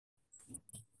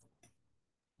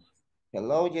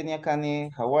Hello, Jenny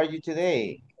Akane. How are you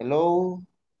today? Hello,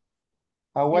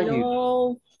 how are you?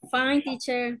 Hello, fine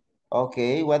teacher.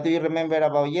 Okay, what do you remember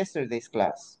about yesterday's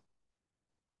class?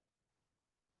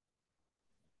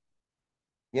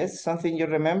 Yes, something you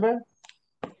remember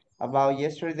about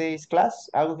yesterday's class?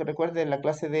 ¿Algo que recuerde de la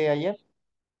clase de ayer?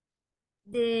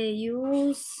 The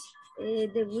use,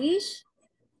 the wish,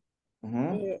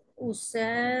 Ujú.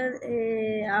 usar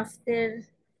after,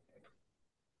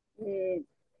 eh,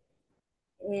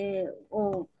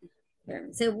 o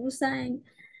se usa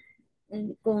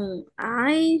con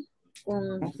I,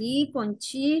 con Ujú. he, con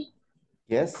she,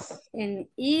 Yes. en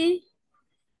I.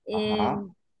 Ajá.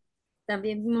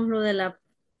 También vimos lo de la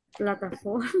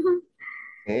plataforma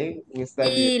Okay, we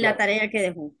studied the y la class. tarea que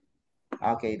dejó.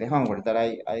 Okay, the homework that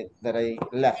I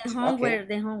left. Okay.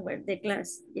 The homework, the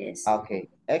class, yes. Okay.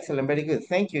 Excellent. Very good.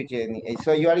 Thank you, Jenny.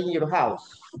 So you are in your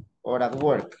house or at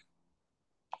work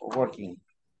or working?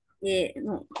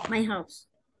 No, my house.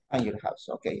 On your house.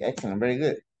 Okay, excellent, very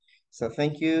good. So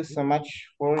thank you so much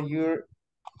for your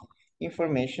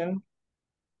information.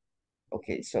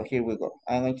 Okay, so here we go.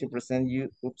 I'm going to present you,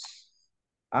 oops.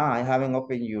 I haven't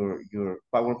opened your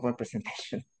PowerPoint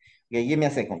presentation. Okay, give me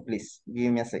a second, please.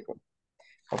 Give me a second.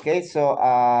 Okay, so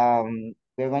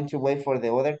we're going to wait for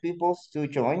the other peoples to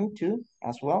join too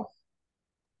as well.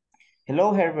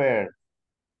 Hello, Herbert.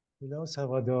 Hello,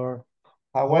 Salvador.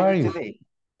 How How are are you you? today?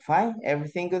 Fine,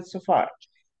 everything good so far.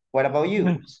 What about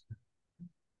you?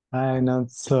 I'm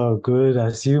not so good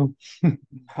as you.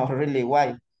 Oh, really?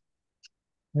 Why?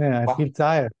 Yeah, I Wow. feel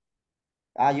tired.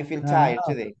 You feel I tired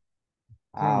know. today?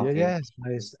 Yeah, yeah, Okay.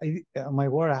 yes. My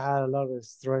work, I had a lot of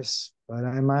stress, but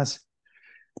I must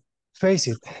face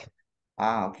it.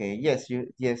 Okay. Yes,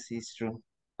 it's true.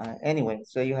 Anyway,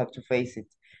 so you have to face it.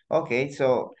 Okay,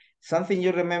 so something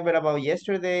you remember about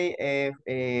yesterday,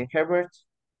 Herbert?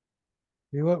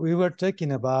 We were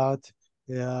talking about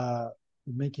uh,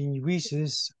 making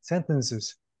wishes,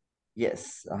 sentences.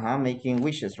 Yes, making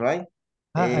wishes, right?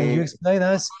 And Uh, you explained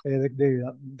us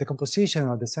the composition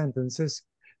of the sentences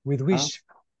with uh, wish,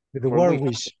 with the for word wish.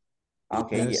 wish.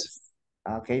 Okay, Yes. yes.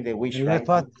 Okay, the wish, And right?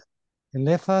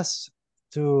 left us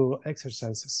to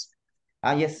exercises.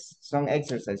 Yes, some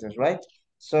exercises, right?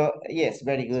 So yes,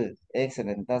 very good.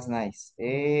 Excellent. That's nice.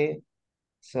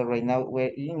 So right now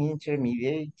we're in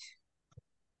intermediate,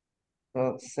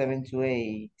 so 7 to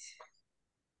 8.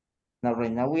 Now,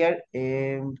 right now we are,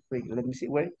 wait, let me see,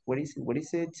 where is it? What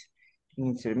is it?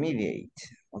 Intermediate.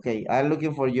 Okay, I'm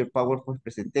looking for your PowerPoint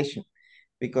presentation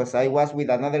because I was with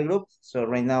another group, so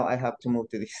right now I have to move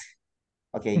to this.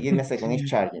 Okay, give me a second, it's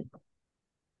charging.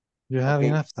 You have Okay,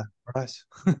 enough time for us.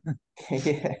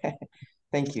 yeah.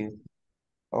 Thank you.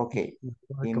 Okay,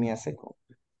 You're give me welcome. a second.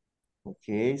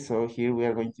 Okay, so here we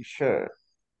are going to share.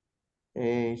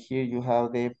 Here you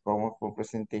have the PowerPoint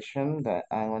presentation that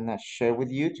I wanna share with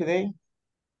you today.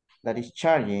 That is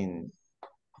charging.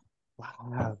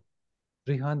 Wow,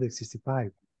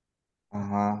 365.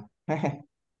 Uh-huh.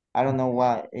 I don't know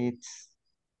why it's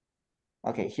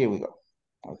okay. Here we go.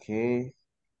 Okay,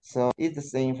 so it's the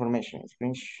same information.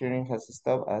 Screen sharing has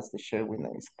stopped as the share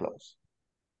window is closed.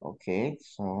 Okay,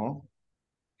 so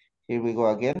here we go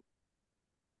again.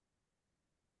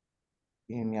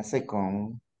 Give me a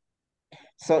second.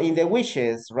 So in the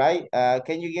wishes, right?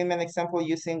 Can you give me an example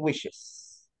using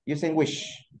wishes? Using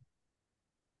wish.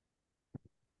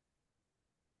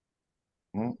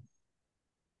 Hmm?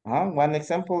 One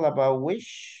example about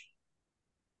wish.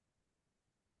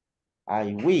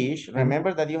 I wish. I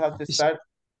Remember that you have to wish, start.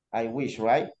 I wish,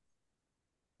 right?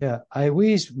 yeah, I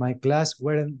wish my class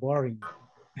weren't boring.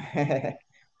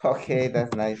 Okay,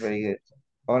 that's nice. Very good.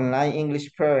 Online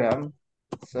English program.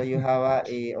 So you have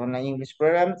a online English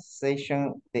program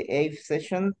session, the 8th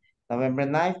session, November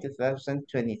 9th,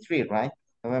 2023, right?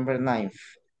 November 9th.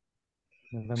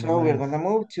 November So we're 9th. gonna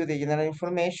move to the general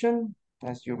information.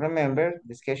 As you remember,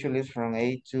 the schedule is from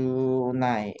 8 to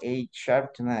 9, 8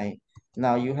 sharp to 9.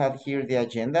 Now you have here the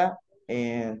agenda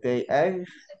and the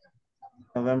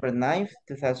November 9th,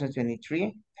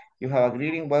 2023. You have a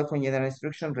greeting, welcome, general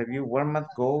instruction, review, warm-up,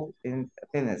 goal, and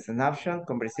attendance, an option,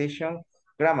 conversation,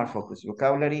 grammar focus,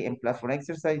 vocabulary, and platform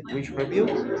exercise, which review,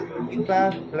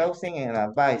 feedback, closing, and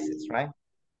advices, right?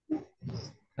 We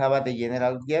have the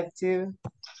general objective,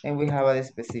 and we have the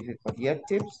specific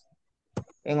objectives.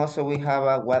 And also we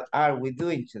have what are we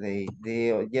doing today, the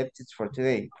objectives for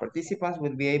today. Participants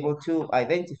will be able to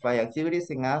identify activities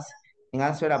and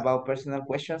answer about personal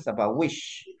questions about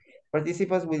wish.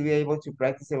 Participants will be able to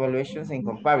practice evaluations and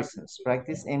comparisons,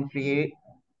 practice and create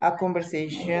a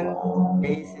conversation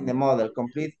based in the model,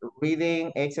 complete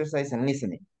reading, exercise, and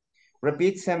listening.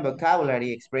 Repeat some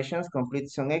vocabulary expressions, complete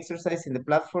some exercise in the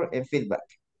platform, and feedback.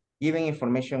 Giving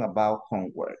information about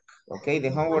homework. Okay, the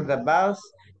homework about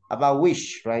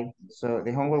wish, right? So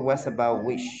the homework was about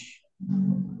wish.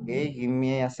 Okay, give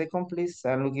me a second, please.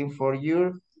 I'm looking for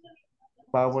your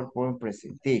PowerPoint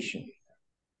presentation.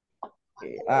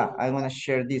 Okay. I'm gonna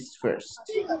share this first.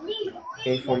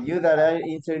 Okay, for you that are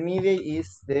intermediate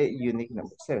is the unique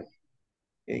number 7.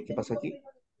 Okay, ¿qué pasó aquí?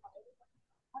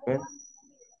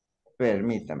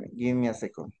 Permítame, give me a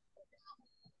second.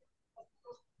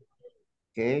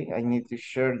 Okay, I need to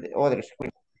share the other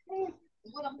screen.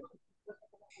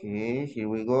 Okay, here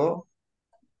we go.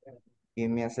 Give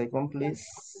me a second, please.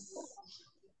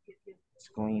 What's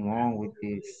going on with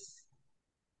this?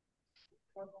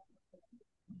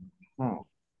 Oh,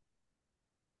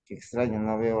 qué extraño,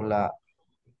 no veo la...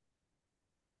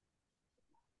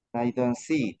 I don't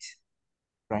see it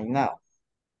right now.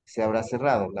 Se habrá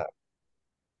cerrado la...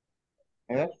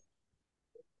 A ver.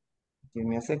 Give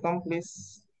me a second,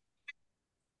 please.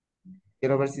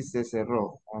 Quiero ver si se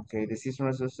cerró. Okay, decision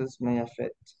resources may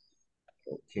affect.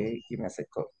 Okay, give me a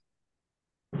second.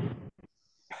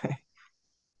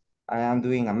 I am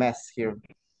doing a mess here.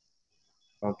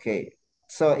 Okay,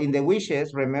 so in the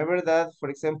wishes, remember that, for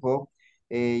example,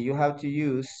 you have to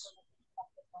use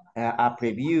a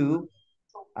preview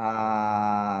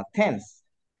tense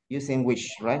using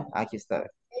wish, right? Aquí está.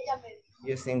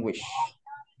 Using wish.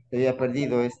 Se había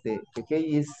perdido este. Okay,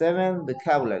 is 7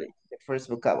 vocabulary. The first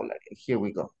vocabulary. Here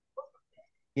we go.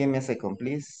 Give me a second,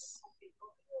 please.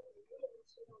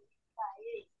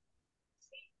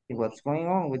 What's going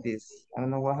on with this? I don't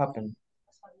know what happened.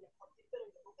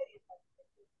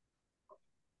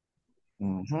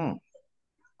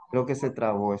 Creo que se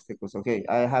trabó este cosa. Okay,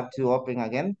 I have to open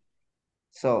again.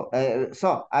 So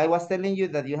I was telling you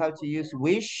that you have to use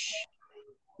wish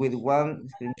with one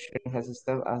screen sharing has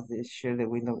stopped as the share the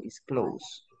window is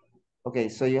closed. Okay,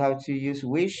 so you have to use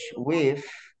wish with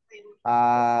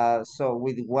so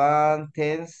with 1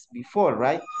 tense before,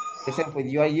 right? For example,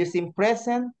 if you are using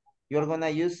present, you're gonna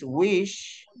use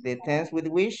wish, the tense with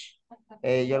wish.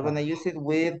 You're gonna use it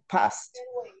with past.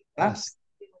 ¿Ah? Past.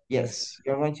 Yes,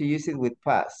 you're going to use it with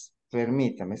past.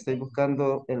 Permítame, estoy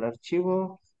buscando el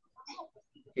archivo.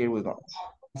 Here we go.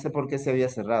 No sé por qué se había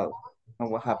cerrado. No,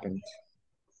 what happened?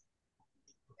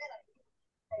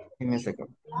 Give me a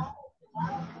second.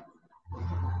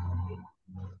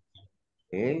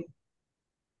 Okay.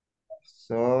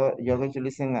 So you're going to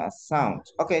listen a sound.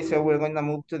 Okay, so we're going to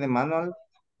move to the manual.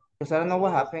 Because I don't know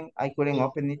what happened. I couldn't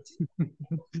open it.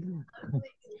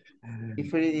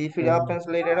 If it opens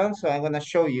later on, so I'm going to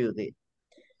show you the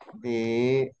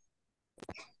You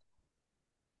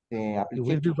will be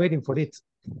application. waiting for it.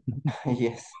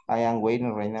 Yes, I am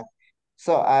waiting right now.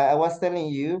 So I was telling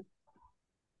you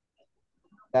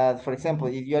that, for example,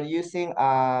 if you are using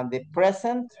the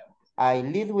present, I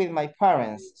live with my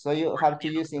parents. So you have to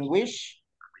use in wish,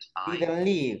 didn't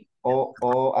live,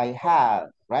 or I have,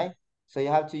 right? So you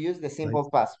have to use the simple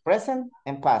past, present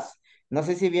and past. No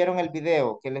sé si vieron el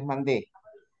video que les mandé.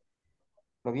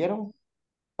 ¿Lo vieron?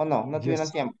 ¿O no? ¿No tuvieron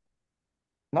Yes. tiempo?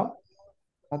 ¿No?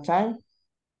 ¿No time?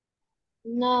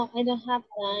 No, I don't have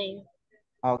time.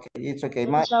 Okay, it's okay.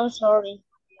 I'm so sorry.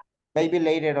 Maybe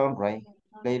later on, right?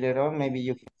 Later on, maybe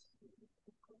you can.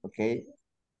 Okay,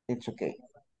 it's okay.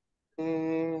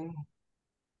 No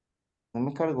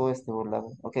me cargó este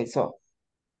volado. Okay, so.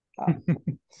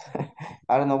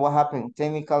 I don't know what happened.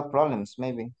 Technical problems,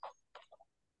 maybe.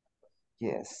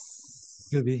 Yes.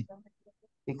 Could be.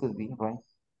 It could be, right?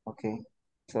 Okay.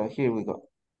 So here we go.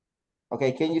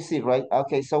 Okay, can you see, right?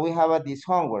 Okay, so we have this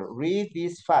homework. Read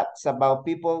these facts about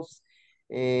people's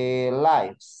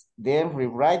lives. Then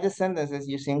rewrite the sentences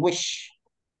using wish.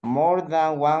 More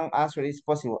than one answer is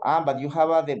possible. But you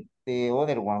have the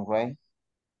other one, right?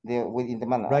 Within the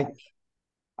manual. Right.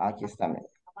 Aquí está.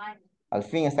 Al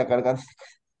fin está cargando.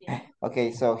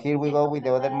 Okay, so here we go with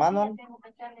the other manual.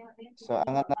 So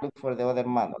I'm gonna look for the other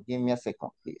manual. Give me a second,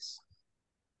 please.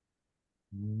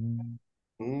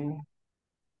 Okay.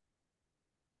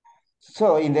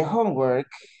 So in the homework,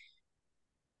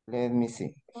 let me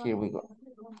see. Here we go.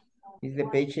 Is the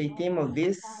page 18 of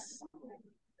this?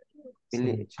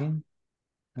 17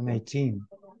 and 18.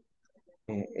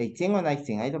 18 or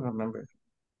 19? I don't remember.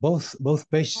 Both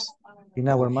pages in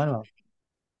our manual.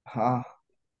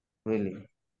 Really?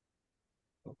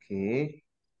 Okay.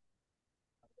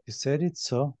 You said it,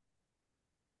 so.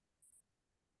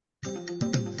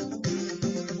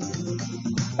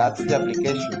 That's the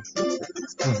application.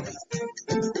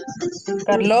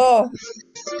 Carlos,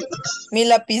 mi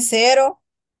lapicero.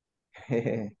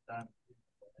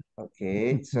 Ok.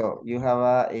 Okay, so you have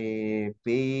a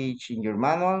page in your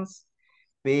manuals,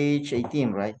 page 18,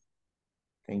 right?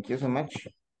 Thank you so much.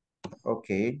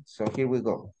 Okay, so here we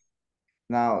go.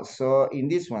 Now, so in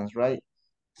these ones, right?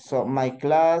 So my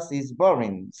class is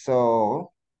boring.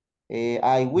 So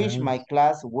I wish And my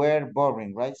class were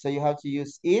boring, right? So you have to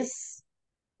use is.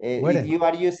 If wedding. you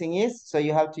are using is, so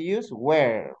you have to use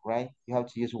were, right? You have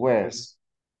to use were. Yes.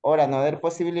 Or another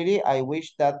possibility, I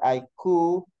wish that I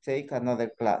could take another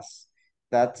class.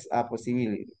 That's a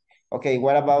possibility. Okay,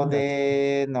 what about Yes.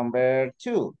 the number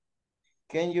two?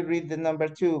 Can you read the number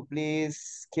two,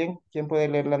 please? ¿Quién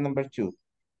puede leer la number two?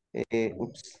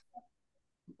 Oops.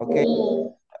 Okay. Me.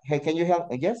 Hey, can you help?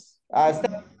 Yes?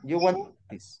 Steph, you want,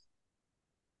 please?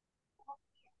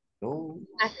 No.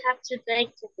 I have to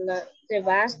take the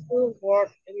bus to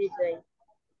work every day.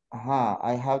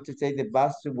 I have to take the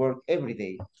bus to work every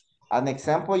day. An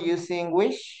example using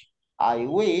wish. I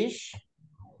wish.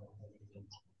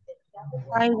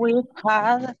 I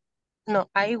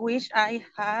wish I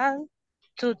had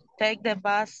to take the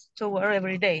bus to work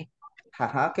every day.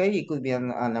 Okay, it could be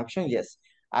an option, yes.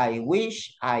 I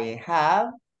wish I have,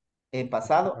 en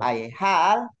pasado, I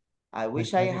I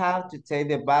wish I had it. have to take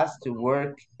the bus to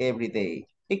work every day.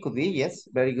 It could be, yes,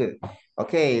 very good.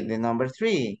 Okay, the number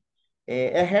three.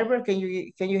 Herbert, can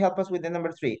you help us with the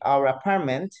number three? Our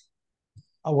apartment.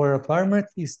 Our apartment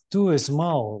is too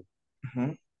small.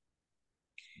 Mhm.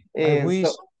 I And wish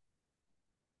so,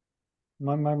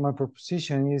 my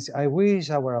proposition is I wish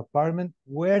our apartment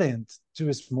weren't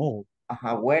too small.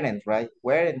 weren't, right?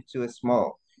 Weren't too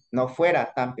small. No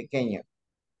fuera tan pequeño.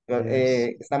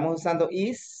 Yes. Estamos usando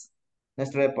is.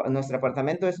 Nuestro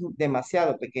apartamento es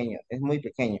demasiado pequeño, es muy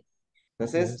pequeño.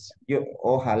 Entonces, Yes.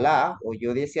 ojalá o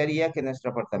yo desearía que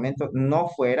nuestro apartamento no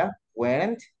fuera,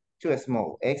 weren't, too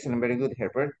small. Excellent, very good,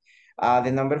 Herbert. The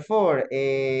number four,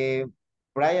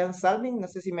 Brian Salvin, no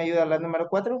sé si me ayuda la número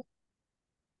cuatro.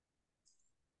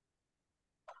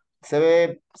 ¿Se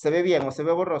ve bien o se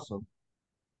ve borroso?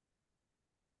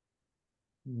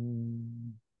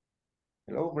 Mm,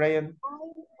 Hello, Brian.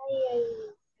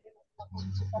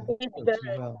 not too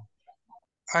well.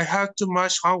 I have too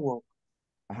much homework.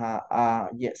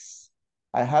 Yes.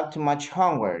 I have too much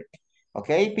homework.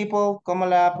 Okay, people, ¿cómo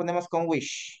la ponemos con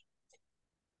wish?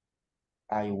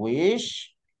 I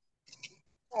wish.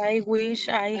 I wish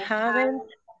I hadn't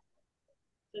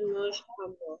Too much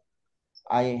homework.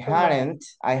 I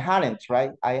hadn't,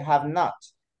 right? I have not.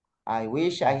 I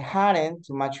wish I hadn't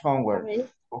too much homework.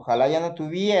 Ojalá ya no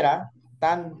tuviera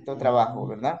tanto trabajo,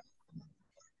 ¿verdad?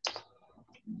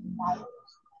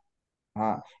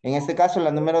 En este caso,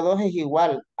 la número dos es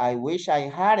igual. I wish I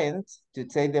hadn't to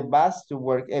take the bus to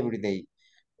work every day.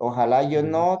 Ojalá yo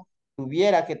no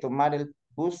tuviera que tomar el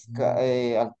bus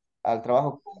al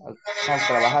trabajo, al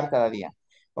trabajar cada día.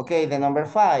 Ok, the number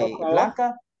five.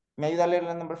 Blanca, ¿me ayuda a leer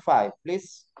la number five,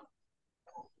 please?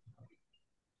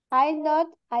 I'm not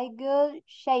a good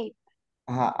shape.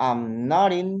 I'm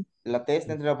not in, la T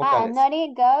está entre las vocales. Not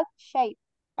in good shape.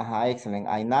 Excellent.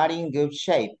 I'm not in good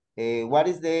shape. What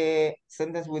is the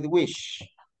sentence with wish?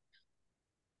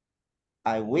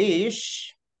 I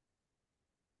wish.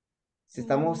 Si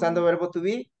estamos usando verbo to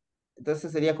be,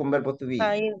 entonces sería con verbo to be.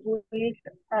 I wish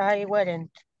I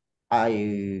weren't.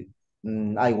 I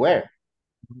were.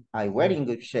 I were in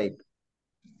good shape.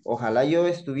 Ojalá yo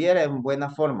estuviera en buena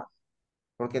forma.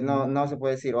 Porque no se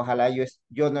puede decir, ojalá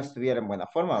yo no estuviera en buena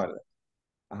forma, ¿verdad?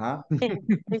 Ajá.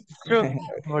 It's true.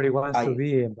 Nobody wants to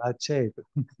be in bad shape.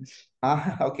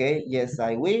 Okay, yes,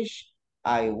 I wish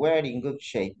I were in good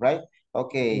shape, right?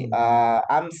 Okay, Mm.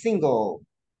 I'm single.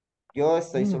 Yo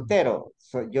estoy soltero.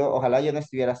 Ojalá yo no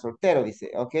estuviera soltero, dice.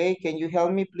 Okay, can you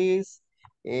help me, please?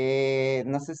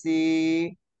 No sé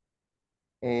si,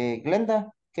 Glenda,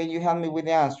 can you help me with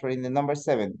the answer in the number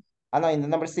seven? No, in the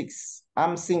number six.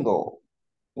 I'm single.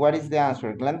 What is the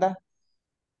answer, Glenda?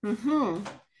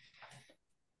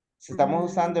 Si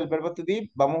estamos usando el verbo to be,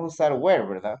 vamos a usar were,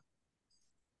 ¿verdad?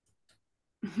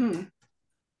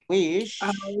 Wish.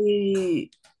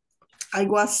 I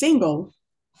was single.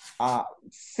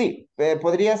 Sí,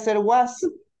 podría ser was,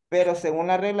 pero según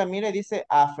la regla, mire, dice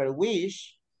after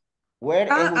wish, where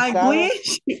es I usado.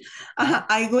 wish.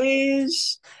 I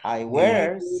wish. I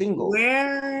were single.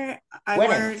 Where I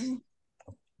Weren't.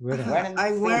 weren't.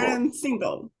 I weren't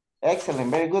single. Excellent,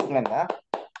 very good, Glenda.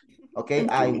 Okay,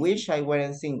 I wish I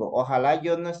weren't single. Ojalá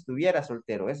yo no estuviera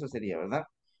soltero, eso sería, ¿verdad?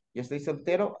 Yo estoy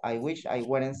soltero, I wish I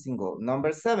weren't single.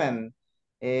 Number seven.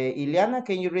 Ileana,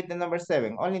 can you read the number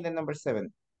seven? Only the number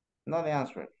seven, not the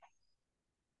answer.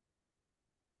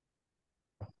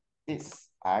 This,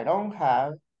 I don't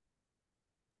have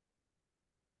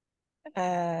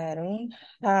I don't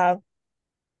have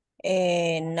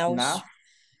Now, Enough.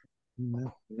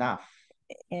 No. Enough.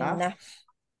 enough.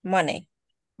 Money.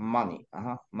 Money.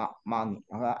 Money.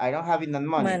 I don't have enough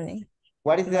money. Money.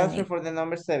 What is the answer Money. for the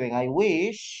number 7? I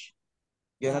wish.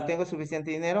 Yo no tengo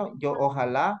suficiente dinero. Yo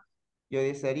ojalá. Yo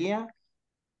desearía.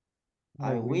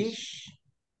 I wish.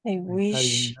 I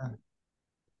wish.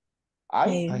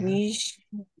 I I wish.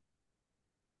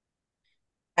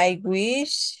 I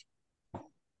wish.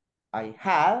 I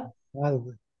had. I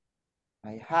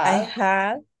I had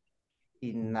had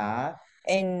enough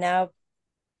enough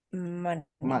money.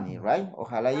 money, right?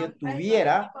 Ojalá yo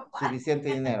tuviera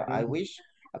suficiente dinero. I wish.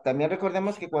 También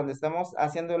recordemos que cuando estamos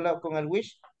haciéndolo con el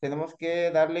wish, tenemos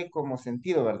que darle como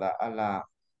sentido, ¿verdad? A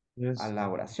la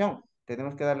oración.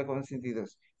 Tenemos que darle como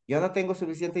sentidos. Yo no tengo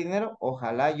suficiente dinero.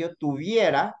 Ojalá yo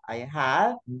tuviera, I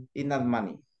had enough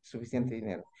money. Suficiente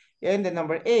dinero. And the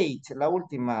number 8, la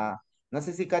última. No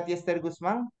sé si Katy Esther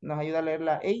Guzmán nos ayuda a leer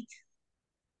la 8.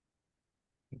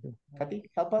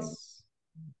 Katy, help us.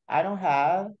 I don't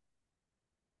have.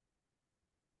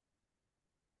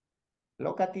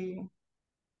 Hello, Katy.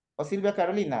 O Silvia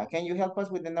Carolina, can you help us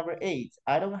with the number 8?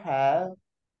 I don't have.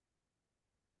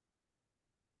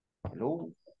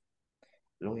 Hello.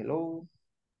 Hello, hello.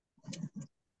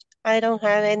 I don't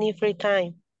have any free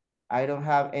time. I don't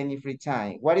have any free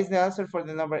time. What is the answer for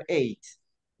the number 8?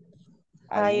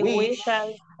 I wish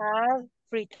I had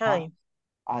free time.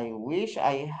 I wish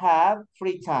I had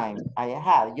free time. I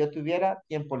had. Yo tuviera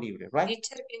tiempo libre, right?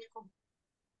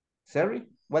 Sorry,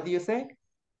 what do you say?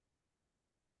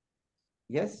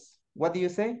 Yes, what do you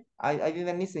say? I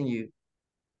didn't listen you.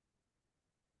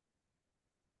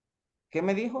 ¿Qué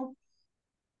me dijo?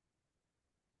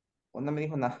 O no me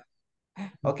dijo nada.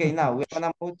 Okay, now we're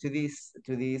gonna move to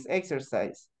this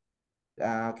exercise.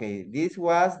 Okay, this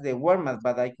was the warm-up,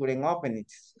 but I couldn't open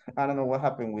it. I don't know what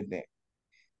happened with them.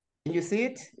 Can you see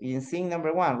it? In scene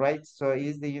number 1, right? So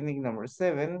it's the unit number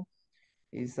 7.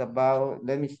 It's about,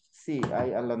 let me see,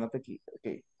 I lo noté aquí.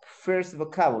 Okay, first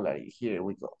vocabulary, here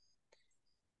we go.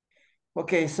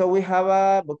 Okay, so we have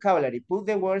a vocabulary. Put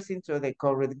the words into the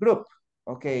correct group.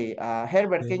 Okay,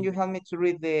 Herbert, can you help me to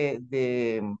read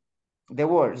the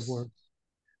words?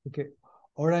 Okay,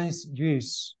 orange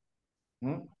juice.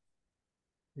 Hmm?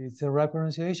 It's a right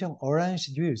pronunciation, orange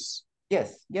juice.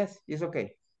 Yes, it's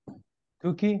okay.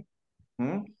 Cookie,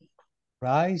 Hmm?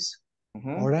 rice,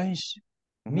 orange,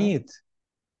 meat,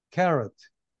 carrot,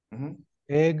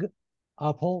 egg,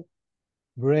 apple,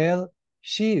 bread,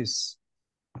 cheese.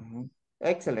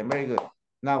 Excellent, very good.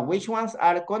 Now, which ones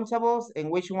are countables and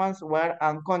which ones were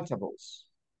uncountables?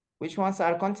 Which ones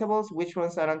are countables, which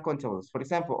ones are uncountables? For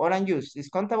example, orange juice is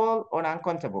countable or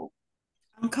uncountable?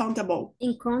 Uncountable.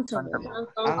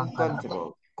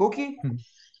 Uncountable. Cookie?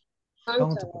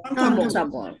 Countable.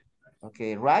 Countable.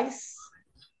 Okay, rice?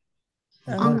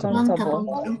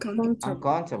 Uncountable.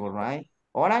 Uncountable, right?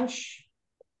 Orange?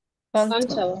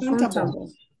 Countable.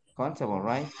 Countable,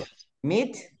 right?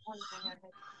 Meat?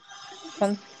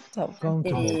 Countable.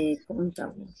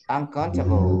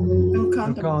 Uncountable.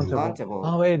 Uncountable.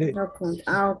 Oh, wait.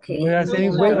 Okay. We are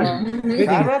saying wait.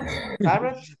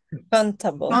 Carrot?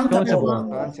 Countable.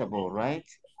 Countable, right?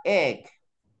 Egg?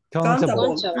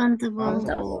 Countable.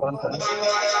 Countable.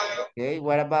 Okay,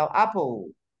 what about apple?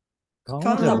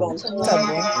 Countable.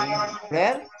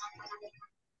 Bread?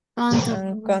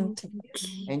 Uncountable.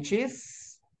 And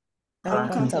cheese?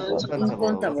 Uncountable.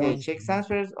 Okay, check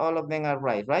answers. All of them are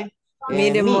right?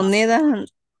 Mire, Meat. moneda.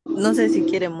 No sé si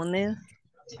quiere moneda.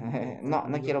 No,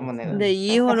 no quiero moneda. De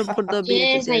híjole por 2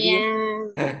 billetes sería.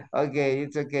 Okay,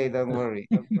 it's okay, don't worry.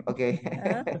 Okay.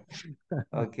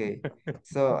 Okay.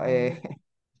 So,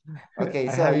 okay,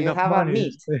 so you have a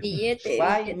meat. Billete.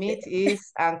 Why meat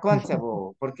is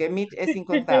uncountable? Porque meat es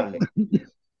incontable.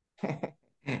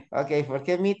 Okay, ¿por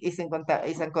qué meat is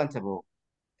uncountable?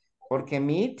 Porque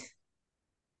meat,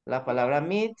 la palabra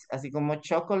meat, así como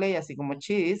chocolate, así como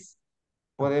cheese,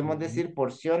 podemos decir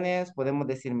porciones, podemos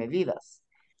decir medidas.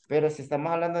 Pero si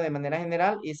estamos hablando de manera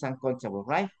general, is uncountable,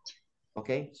 right?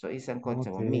 Okay, so it's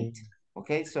uncountable, meat.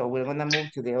 Okay, so we're gonna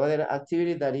move to the other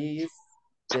activity that is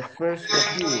the first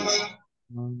review.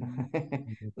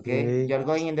 Okay, you're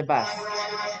going in the bus.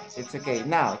 It's okay.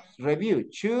 Now, review.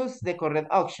 Choose the correct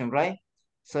option, right?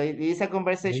 So it is a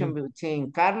conversation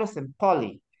between Carlos and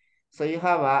Polly. So you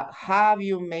have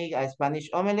you made a Spanish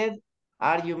omelette?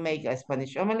 Are you make a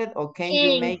Spanish omelette? Or can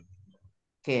you make?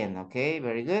 Can, okay,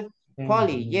 very good.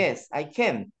 Polly, yes, I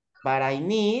can. But I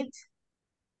need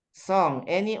some,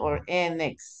 any or an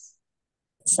eggs.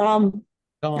 Some.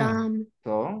 Some,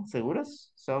 ¿seguros?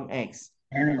 Some eggs.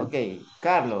 Okay,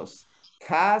 Carlos.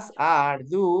 Are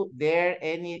there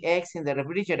any eggs in the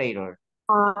refrigerator?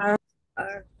 Are.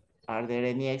 Are there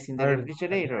any eggs in the Are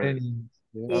refrigerator? any?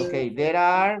 Yes. Okay, there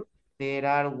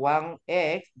are one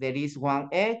egg. There is one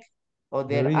egg, or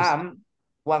There there is.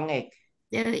 one egg.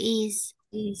 There is.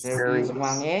 There is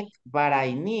one egg, but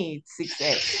I need 6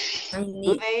 eggs. I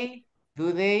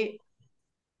Do need. they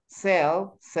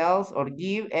sells or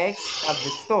give eggs at the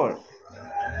store?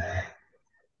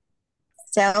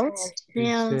 Cells.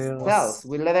 Sells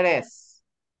with letter S.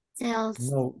 Cells.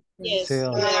 No. Yes.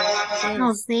 Sales.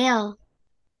 No, cell.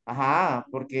 Ajá,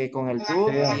 porque con el do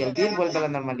y el did vuelve a la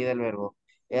normalidad del verbo.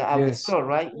 At the Yes. store,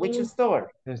 right? Which store?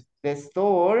 Yes. The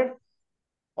store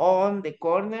on the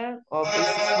corner of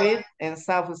East Street and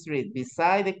South Street,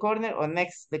 beside the corner or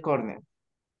next the corner?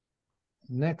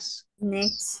 Next.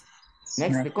 Next.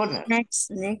 Next the corner. Next.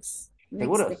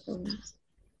 ¿Seguros?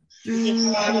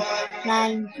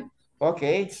 Line.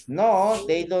 Okay, no,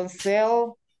 they don't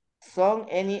sell some,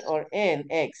 any, or an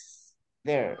eggs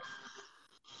there.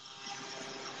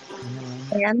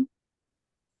 And.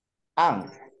 An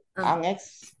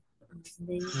eggs,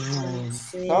 No.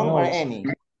 some or any?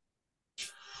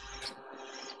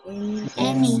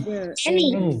 Any.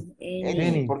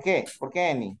 Any. ¿Por qué? ¿Por qué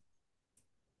any?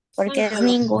 Porque es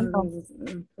ninguno.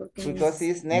 Because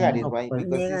it's negative, No, right? but-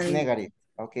 Because it's negative.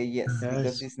 Okay, yes, because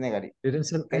Yes. it's negative. Didn't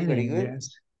sell Okay, any. very good. Yes.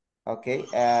 Okay,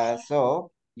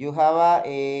 so you have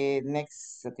a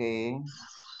next, okay.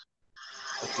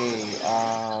 Okay,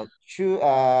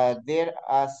 there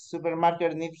a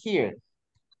supermarket need here.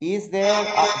 Is there,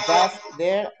 does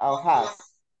there or has?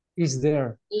 Is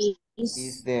there?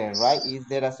 Is there, right? Is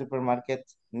there a supermarket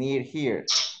near here?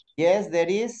 Yes, there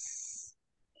is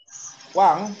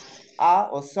one, a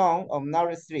or some on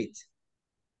our street.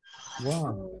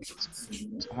 Wow.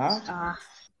 Huh?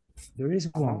 There is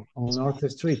one on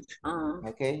North Street.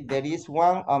 Okay, there is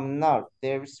one on North.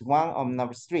 There's one on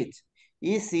North Street.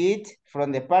 Is it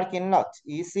from the parking lot?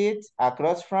 Is it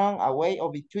across from, away,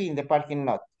 or between the parking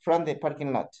lot? From the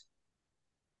parking lot.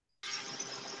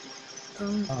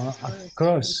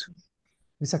 Across.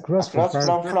 It's across Across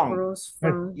from. Is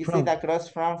from. it across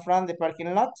from the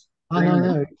parking lot? Oh,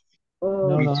 no.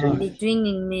 No. Between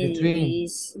in middle.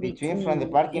 Between from the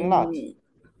parking lot.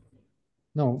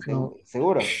 No.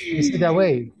 Seguros. Is it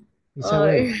away? It's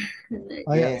away.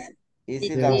 Yes. Is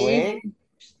it away?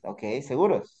 Okay,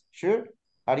 seguros. Sure?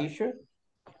 Are you sure?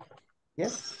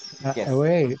 Yes? Yes.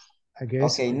 Away, I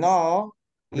guess. Okay, no.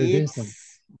 It's Distant.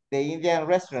 the Indian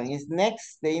restaurant. Is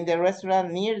next the Indian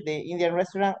restaurant, near the Indian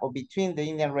restaurant, or between the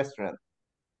Indian restaurant?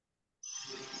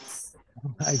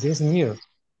 I guess near.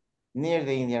 Near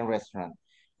the Indian restaurant.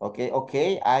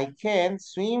 Okay. I can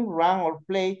swim, run, or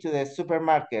play to the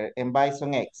supermarket and buy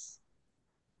some eggs.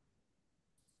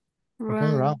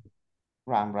 Run.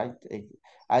 Run, right?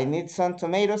 I need some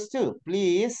tomatoes too.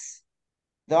 Please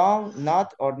don't,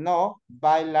 not, or no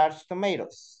buy large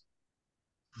tomatoes.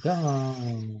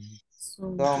 Don't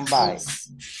buy.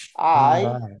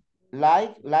 I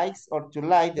likes or to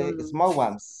like the small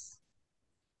ones.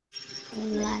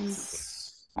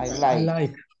 I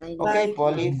like. Okay,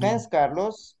 Polly, thanks,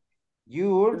 Carlos.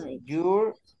 Your,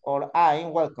 or I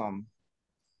welcome.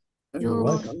 You're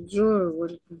welcome.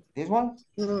 This one?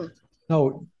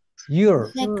 No, your.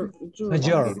 Okay,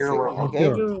 okay.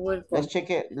 You're welcome.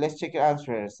 Let's check your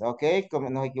answers. Okay, como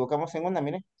nos equivocamos en una,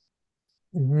 miren.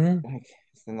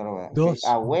 Este no lo voy a dar. Okay,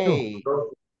 away.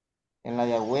 En la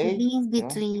de away.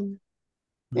 Between.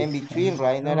 En between,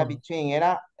 right? No era between,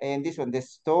 era en this one, the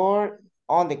store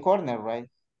on the corner, right?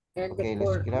 Okay,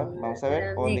 let's check it out. Vamos a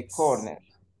ver, on the corner.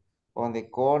 On the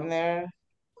corner.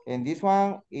 And this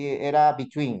one era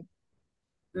between.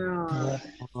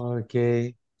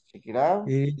 Okay. Check it out.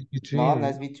 It's between. No, no,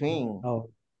 it's between. Oh.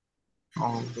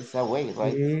 It's away,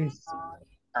 right? It's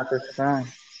across from.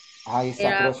 It's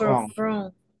Era across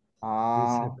from.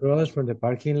 It's across from the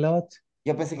parking lot.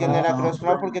 Yo pensé que no era across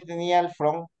from porque tenía el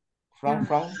from.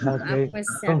 Okay. Pues,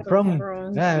 From.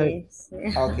 Yes.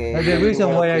 Okay. That's the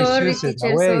reason why I choose it.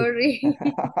 Away. Sorry.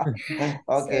 Okay.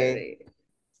 Sorry.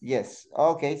 Yes.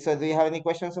 Okay. So do you have any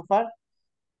questions so far?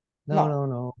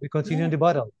 No. We continue the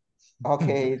battle.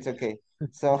 Okay, it's okay.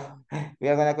 So we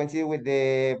are gonna continue with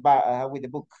the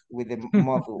book, with the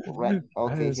module, right?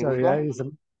 Okay, here we go. It's a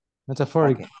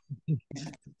metaphoric. Okay.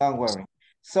 Don't worry.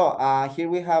 So here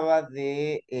we have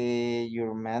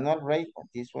your manual, right?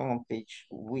 This one on page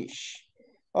wish.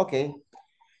 Okay.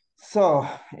 So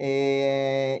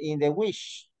in the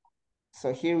wish,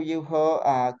 so here you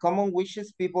have common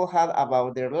wishes people have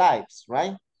about their lives,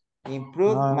 right?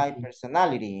 Improve my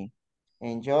personality,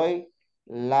 enjoy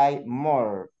life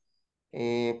more,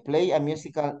 play a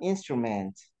musical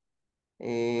instrument,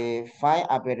 find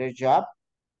a better job,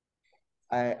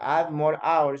 add more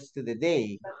hours to the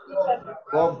day,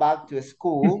 go back to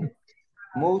school,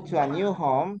 move to a new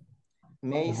home,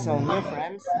 make some new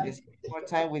friends, spend more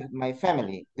time with my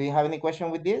family. Do you have any question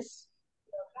with this?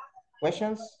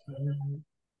 Questions?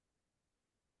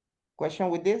 Question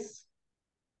with this?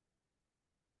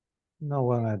 No,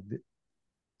 well,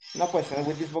 No question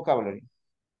with this vocabulary.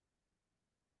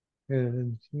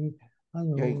 sí,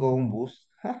 Yo oigo un bus.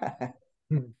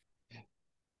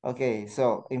 Okay,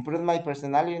 so improve my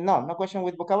personality. No, no question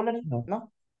with vocabulary? no, No?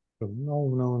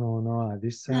 no.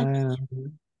 This time,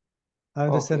 I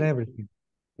understand Okay. everything.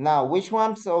 Now, which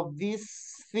ones of these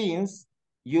things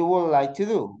you would like to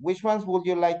do? Which ones would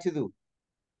you like to do?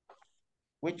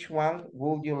 Which one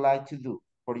would you like to do?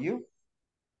 For you?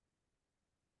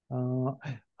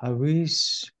 I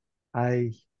wish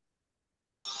I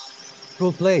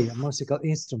could play a musical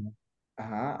instrument.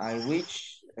 I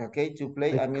wish, okay, to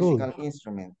play I a could. musical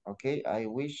instrument. Okay, I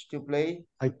wish to play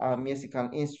a musical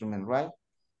instrument, right?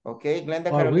 Okay, Glenda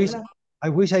Carolina. I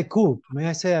wish I could. May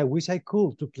I say I wish I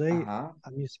could to play a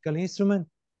musical instrument?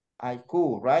 I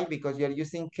could, right? Because you're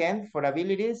using can for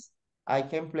abilities. I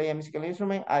can play a musical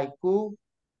instrument. I could.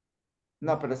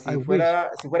 No, pero si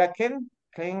fuera can,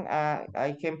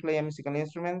 I can play a musical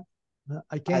instrument.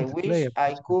 I I can't wish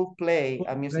I could play a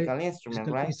play musical instrument,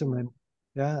 right? instrument.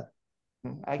 Yeah,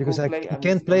 I because could I play a can't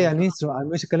musical play instrument. a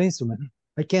musical instrument.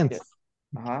 I can't. Yes.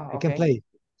 I can Okay. play.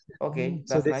 Okay,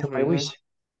 So that's that's nice, my very good. wish.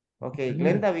 Okay,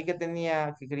 Glenda, vi que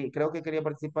tenía, creo que quería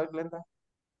participar, Glenda.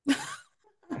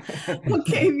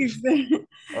 Okay, Victor.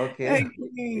 Okay,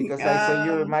 because I saw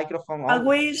your microphone on. I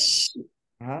wish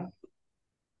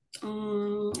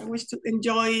to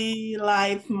enjoy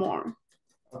life more.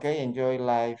 Okay, enjoy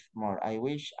life more. I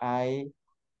wish I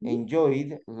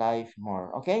enjoyed life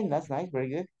more. Okay, that's nice, very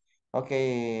good.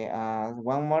 Okay,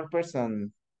 one more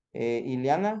person.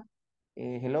 Ileana.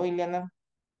 Hello, Ileana.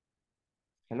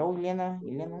 Hello, Ileana.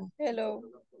 Ileana. Hello.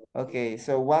 Okay,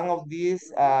 so one of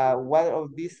these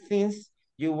things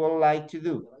you would like to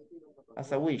do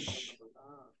as a wish?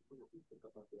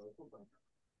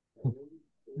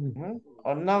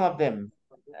 Or none of them?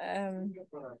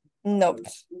 Nope.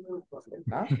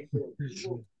 Huh?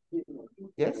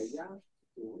 Yes?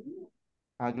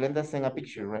 Glenda sent a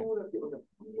picture, right?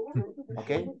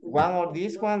 Okay, one or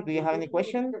this one, do you have any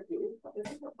question?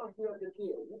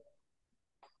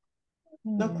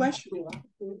 No question.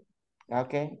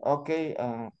 Okay, okay.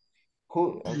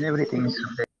 Who? Okay. Everything is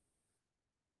okay.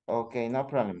 Okay, no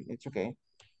problem. It's okay.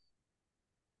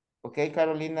 Okay,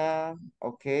 Carolina.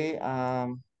 Okay.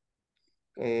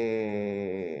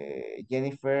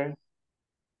 Jennifer.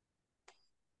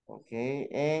 Okay,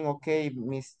 and okay,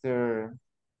 Mr.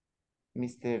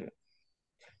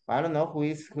 I don't know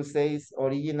who says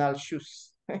original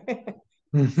shoes.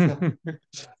 So,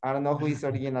 I don't know who is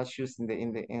original shoes in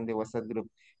the WhatsApp group.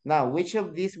 Now, which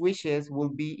of these wishes will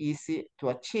be easy to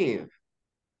achieve?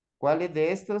 ¿Cuáles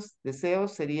de estos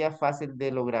deseos sería fácil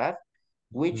de lograr?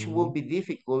 Which will be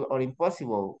difficult or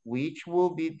impossible? Which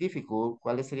will be difficult?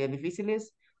 ¿Cuáles serían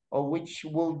difíciles? Or which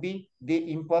will be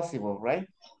the impossible, right?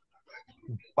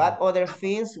 What other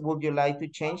things would you like to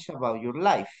change about your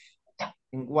life?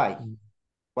 And why?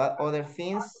 What other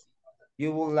things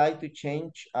you would like to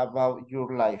change about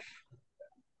your life?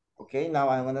 Okay, now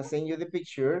I'm gonna send you the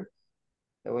picture.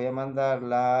 Le voy a mandar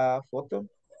la foto.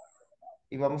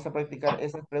 Y vamos a practicar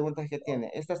esas preguntas que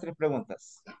tiene. Estas tres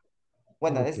preguntas.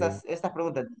 Bueno, Okay. estas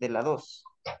preguntas de la dos.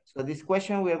 So this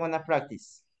question we are gonna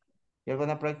practice. You're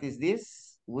gonna practice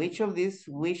this. Which of these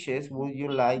wishes would you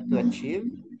like to achieve?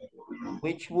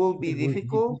 Which will be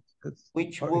difficult?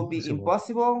 Which will be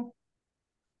impossible?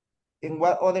 And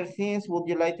what other things would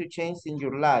you like to change in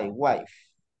your life? Why?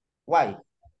 Why?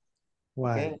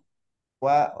 Okay.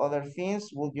 What other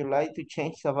things would you like to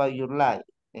change about your life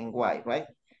and why, right?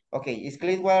 Okay, is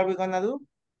clear what are we gonna do?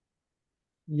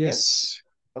 Yes.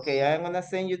 Okay, I'm gonna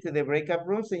send you to the breakout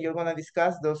rooms and you're gonna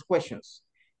discuss those questions.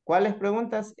 ¿Cuáles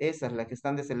preguntas? Esas, las que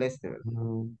están de celeste, ¿verdad?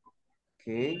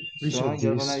 Okay, so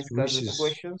you're gonna discuss the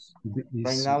questions.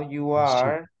 Right now you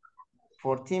are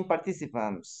 14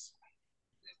 participants.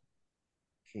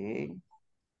 Okay.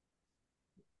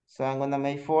 So I'm gonna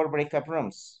make 4 breakout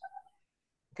rooms.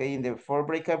 Okay, in the 4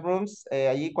 breakout rooms,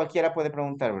 allí cualquiera puede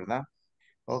preguntar, ¿verdad?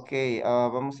 Ok,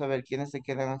 vamos a ver quiénes se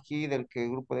quedan aquí del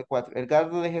grupo de 4.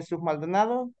 Edgardo de Jesús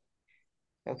Maldonado.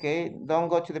 Ok, don't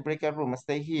go to the breakout room,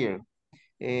 stay here.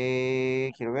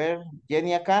 Quiero ver.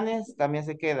 Jenny Acanes también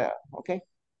se queda. Ok,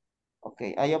 ok.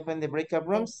 I open the breakout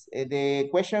rooms. The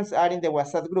questions are in the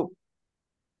WhatsApp group.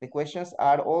 The questions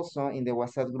are also in the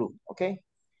WhatsApp group. Okay.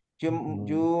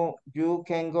 You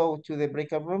can go to the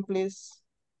breakout room, please.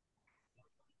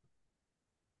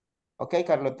 Okay,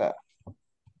 Carlota.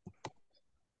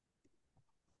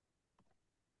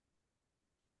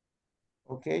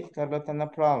 Okay, Carlota, no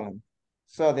problem.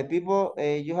 So the people,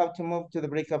 you have to move to the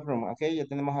breakout room. Okay, ya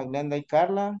tenemos a Glenda y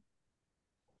Carla.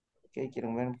 Okay,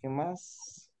 quiero ver qué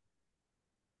más.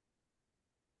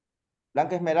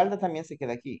 Blanca Esmeralda también se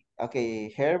queda aquí.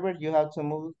 Okay, Herbert, you have to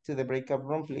move to the breakout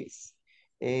room, please.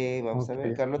 Vamos a ver,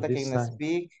 Okay, Carlota this can time.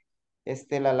 speak.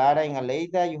 Estela Lara and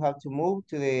Aleida, you have to move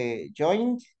to the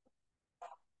joint.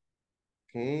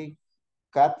 Okay,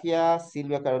 Katia,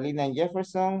 Silvia Carolina and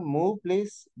Jefferson, move,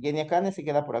 please. Jenny Akane se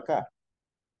queda por acá.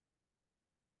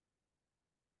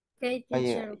 Okay, Oye,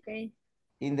 teacher, okay.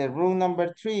 in the room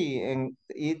number 3, and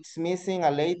it's missing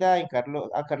Aleida and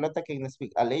Carlota can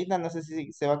speak. Aleida, no sé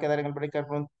si se va a quedar en el breakout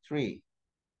room 3.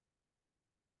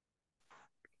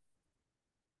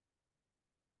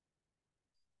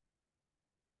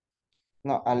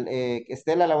 No,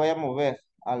 Estela la voy a mover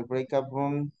al breakout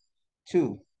room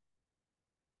 2.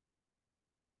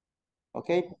 Ok.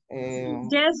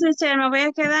 Yes, teacher, me voy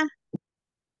a quedar.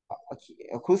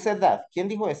 Who said that? ¿Quién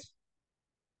dijo eso?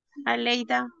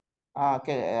 Aleida. Ah, ok,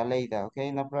 Aleida. Ok,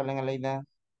 no problem, Aleida.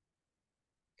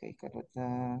 Ok,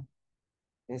 Carlota.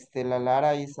 Estela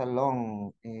Lara y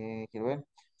Salón. Quiero ver.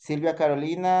 Silvia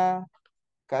Carolina.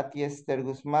 Katy Esther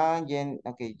Guzmán.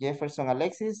 Okay, Jefferson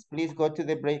Alexis. Please go to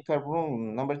the breakout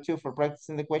room number 2 for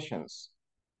practicing the questions.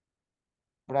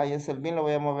 Brian Selvin lo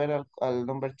voy a mover al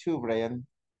number 2, Brian.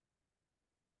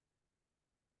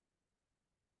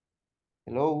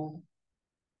 Hello.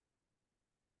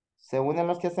 Se unen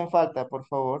los que hacen falta, por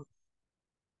favor.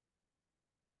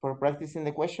 For practicing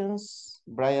the questions,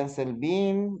 Brian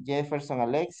Selvin, Jefferson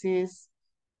Alexis,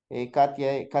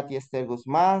 Katia Esther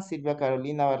Guzmán, Silvia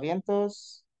Carolina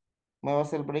Barrientos.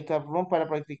 Muevas el breakout room para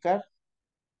practicar.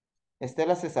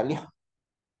 Estela se salió.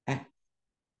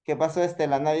 ¿Qué pasó,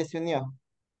 Estela? Nadie se unió.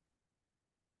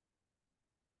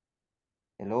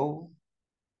 Hello.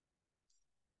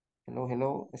 Hello,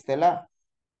 hello. Estela.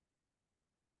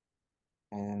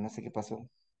 No sé qué pasó.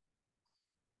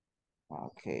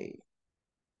 Okay.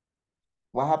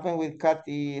 What happened with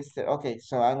Katy? Okay,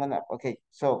 so I'm gonna, okay,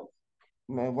 so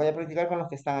me voy a practicar con los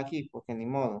que están aquí, porque ni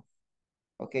modo.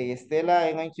 Ok, Estela,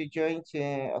 I'm going to join.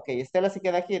 Ok, Estela se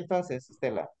queda aquí entonces,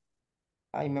 Estela.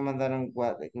 Ahí me mandaron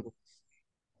de grupos.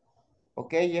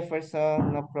 Ok,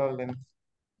 Jefferson, no problem.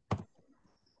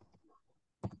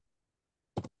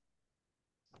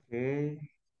 Ok,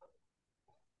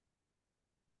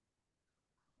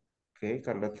 ok,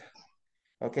 Carlota.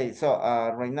 Okay, so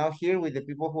right now here with the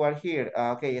people who are here.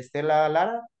 Okay, Estela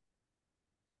Lara.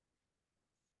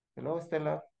 Hello,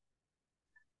 Estela.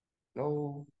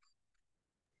 Hello.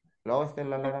 Hello,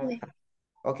 Estela Lara.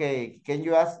 Okay, can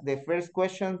you ask the first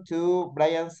question to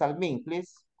Brian Salmin,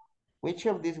 please? Which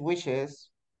of these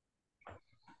wishes?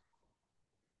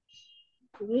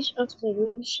 Which of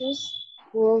the wishes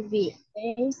will be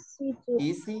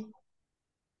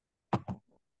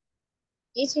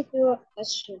Easy to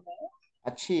achieve?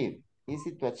 achieve.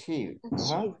 Easy to achieve.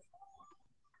 Achieve.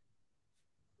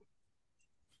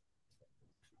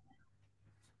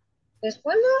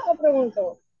 ¿Respondo o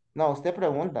pregunto? No, usted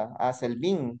pregunta a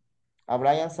Selvin, a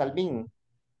Brian Salvin.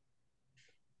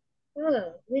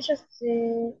 Which of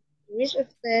these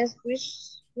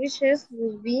wishes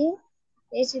will be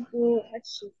easy to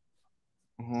achieve?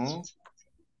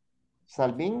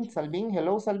 Salvin,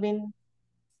 hello, Salvin.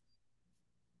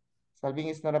 Salvin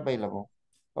is not available.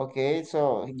 Okay,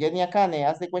 so Jenny Akane,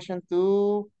 ask the question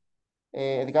to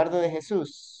Edgardo de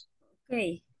Jesus.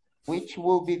 Okay. Which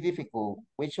will be difficult?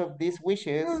 Which of these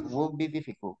wishes will be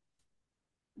difficult?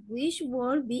 Which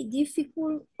will be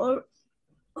difficult or...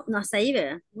 No, hasta ahí,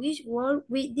 ¿verdad? Which will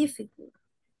be difficult.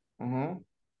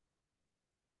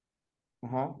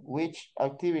 Which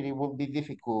activity will be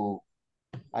difficult?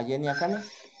 Jenny Akane?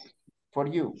 For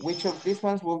you, which of these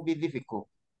ones will be difficult?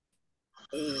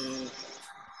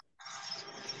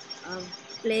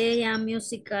 Play a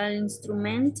musical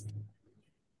instrument.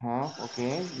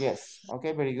 Okay, yes.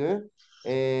 Okay, very good.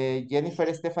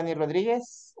 Jennifer Stephanie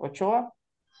Rodríguez Ochoa.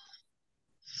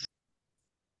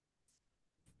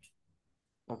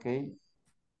 Okay.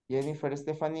 Jennifer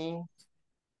Stephanie.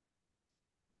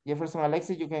 Jefferson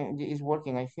Alexis, is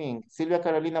working, I think. Silvia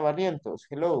Carolina Barrientos.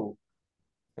 Hello.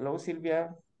 Hello, Silvia.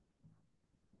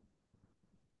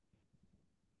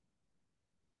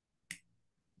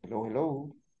 Hello,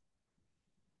 hello.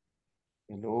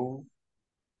 Hello.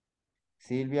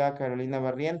 Silvia Carolina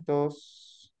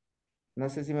Barrientos. No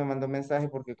sé si me mandó mensaje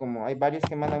porque como hay varios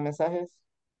que mandan mensajes.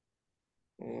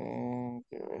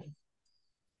 Quiero ver.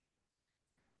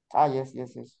 Ah, yes,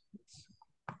 yes, yes.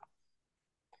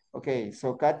 Okay,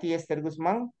 so Katy Esther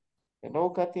Guzmán.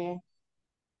 Hello, Katy.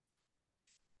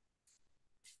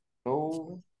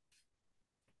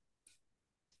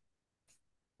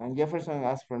 And Jefferson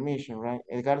asked permission, right?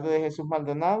 Edgardo de Jesús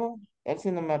Maldonado, él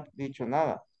sí no me ha dicho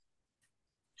nada.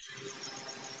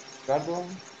 Edgardo.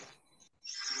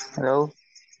 Hello.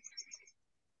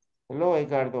 Hello,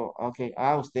 Edgardo. Okay.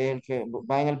 Usted el que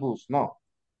va en el bus. No.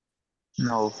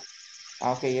 No.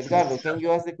 Okay, Edgardo, can you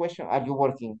ask the question? Are you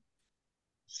working?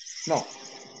 No.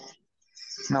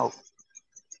 No.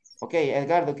 Okay,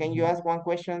 Edgardo, can you ask one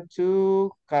question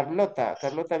to Carlota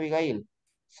Abigail?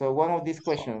 So one of these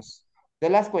questions. The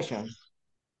last question.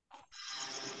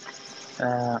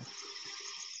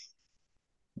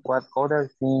 What other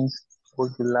things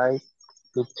would you like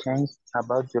to change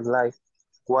about your life?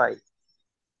 Why?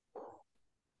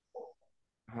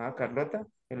 Carlota.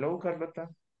 Hello, Carlota.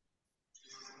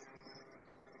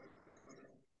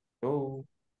 Hello.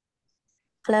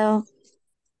 Hello.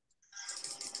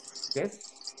 Yes.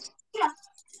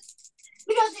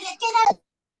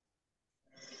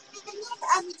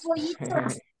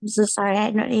 I'm so sorry,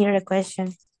 I don't hear the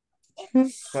question.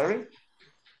 Sorry?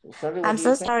 Sorry, what I'm did you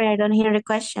so say? sorry, I don't hear the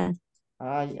question.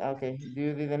 Okay.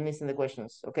 You didn't listen to the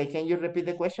questions. Okay, can you repeat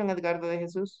the question, Edgardo de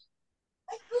Jesus?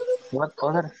 What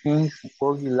other things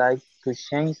would you like to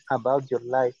change about your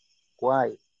life?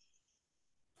 Why?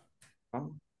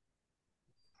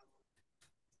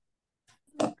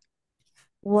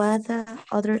 What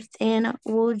other thing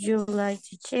would you like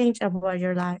to change about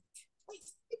your life?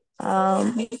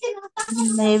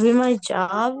 Maybe my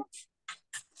job.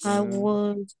 I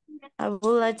would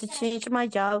like to change my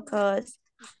job because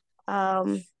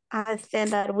I think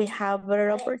that we have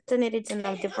better opportunities in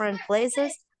different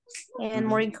places and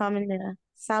more income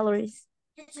salaries.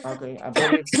 Okay, a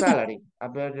better salary, a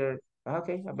better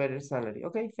salary.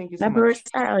 Okay, thank you so A better much.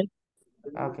 salary.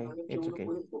 Okay, it's okay.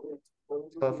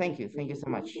 So thank you so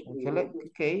much.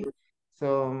 Okay,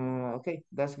 so okay,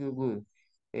 that's good.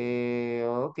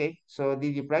 Okay, so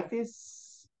did you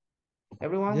practice?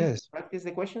 Everyone, Yes. practice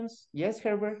the questions? Yes,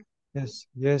 Herbert? Yes,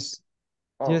 yes,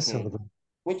 yes, Okay. Salvador.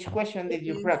 Which question did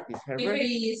you practice, Herbert?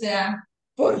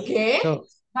 ¿Por qué? So,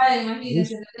 Vale,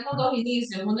 imagínense, tenemos dos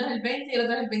inicios, uno es el 20 y el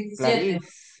otro es el 27.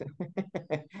 Clarice.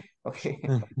 Okay.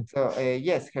 So,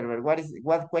 yes, Herbert,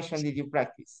 what question did you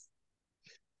practice?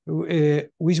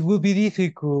 which would be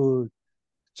difficult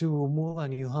to move a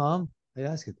new home? I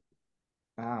asked it.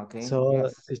 Okay. So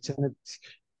Yes.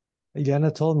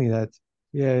 Iliana told me that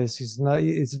yes,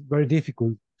 it's very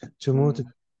difficult to move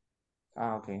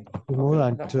Okay. to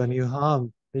move to a new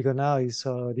home because now it's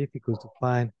so difficult to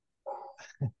find.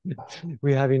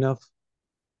 We have enough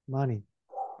money.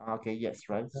 Okay, yes,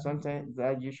 right. Sometimes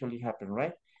that usually happen,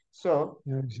 right? So,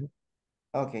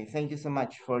 okay, thank you so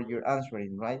much for your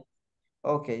answering, right?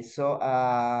 Okay, so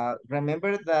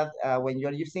remember that when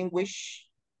you're using wish,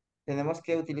 tenemos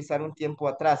que utilizar un tiempo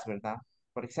atrás, ¿verdad?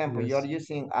 Por ejemplo, you're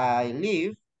using I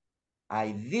live,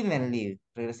 I didn't live.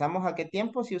 ¿Regresamos a qué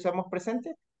tiempo si usamos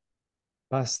presente?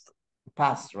 Past.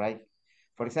 Past, right?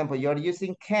 For example, you're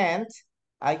using can't,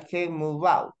 I can move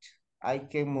out. I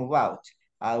can move out.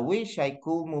 I wish I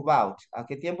could move out. ¿A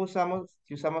qué tiempo usamos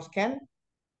si usamos can?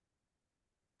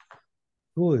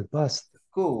 Cool, past.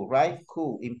 Cool, right?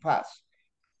 Cool, in past.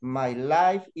 My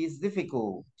life is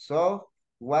difficult. So,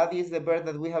 what is the verb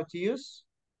that we have to use?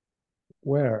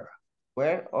 Where?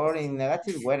 Where, or in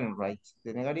negative, weren't, right?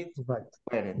 The negative, right.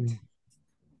 Weren't.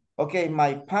 Okay,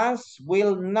 my pants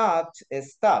will not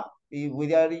stop. If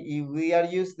we are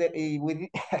use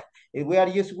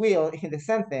will in the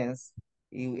sentence,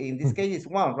 in this case it's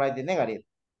one, right? The negative.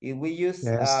 If we use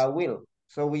will,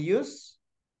 so we use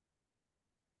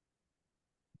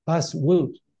past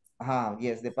will.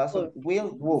 Yes, the past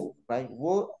will, right?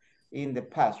 Will in the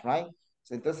past, right?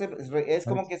 So, entonces es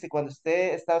como que si cuando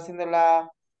usted está haciendo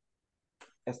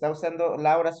está usando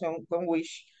la oración con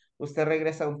wish, usted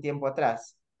regresa un tiempo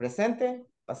atrás. Presente,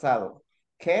 pasado.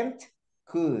 Can't,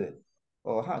 could.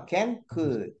 Can,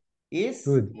 could. Is,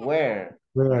 where.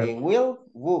 Will,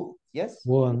 would. Yes?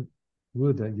 Would,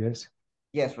 yes.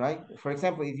 Yes, right? For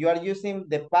example, if you are using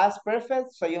the past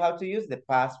perfect, so you have to use the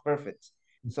past perfect.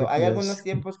 So, hay algunos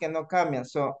tiempos que no cambian.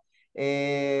 So,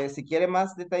 si quiere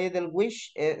más detalles del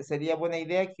wish, sería buena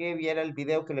idea que viera el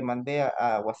video que le mandé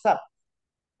a WhatsApp.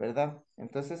 ¿Verdad?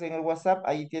 Entonces en el WhatsApp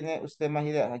ahí tiene usted más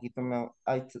ideas. Aquí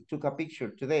I took a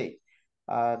picture today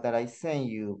that I sent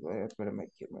you. Espérame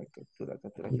que me captura.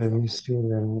 Let me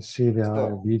see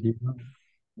the video.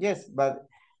 Yes, but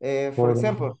for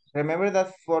example, remember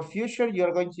that for future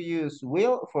you're going to use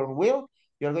will, for will,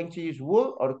 you're going to use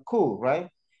would or could, right?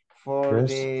 For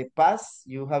the past,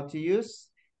 you have to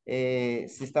use,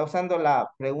 si está usando la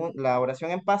oración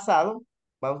en pasado,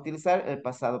 va a utilizar el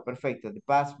pasado perfecto, the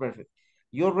past perfect.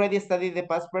 You already studied the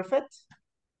past perfect?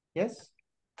 Yes?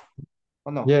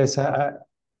 Or no? Yes,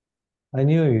 I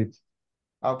knew it.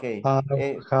 Okay.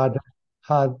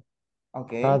 Had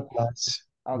Okay. plus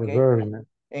the Okay. verb.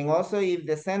 And also if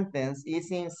the sentence is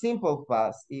in simple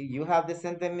past, if you have the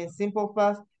sentence in simple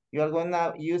past, you are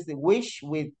gonna use the wish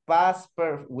with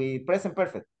with present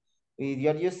perfect. If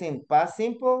you're using past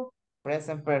simple,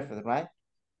 present perfect, right?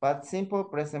 Past simple,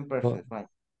 present perfect, right?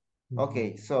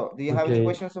 Okay, so do you have any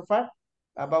questions so far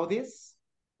about this?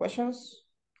 Questions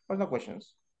or no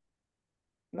questions?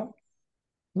 No?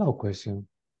 No question.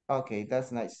 Okay,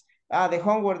 that's nice. The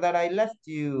homework that I left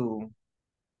you.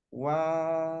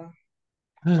 One.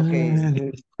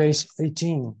 Okay. Page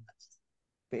 18.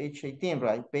 Page 18,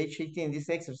 right? Page 18, this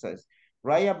exercise.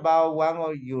 Write about one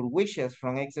of your wishes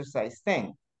from exercise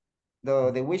 10.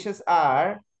 The wishes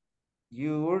are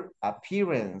your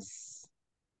appearance.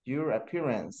 Your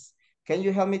appearance. Can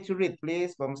you help me to read,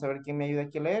 please? Vamos a ver quién me ayuda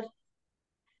aquí a leer.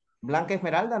 Blanca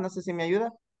Esmeralda, no sé si me ayuda.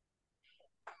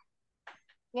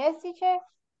 Yes, teacher.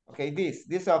 Okay,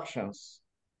 these options.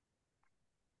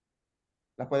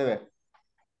 ¿Las puede ver?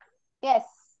 Yes.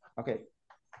 Okay.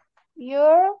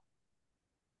 Your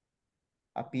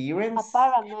appearance.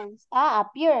 Appearance.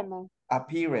 Appearance.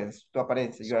 Appearance, tu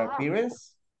apariencia. Your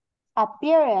appearance.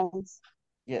 Appearance.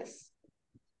 Yes.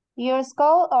 Your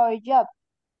school or job.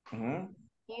 Mm-hmm.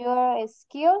 Your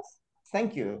skills.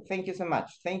 Thank you. Thank you so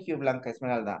much. Thank you, Blanca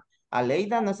Esmeralda.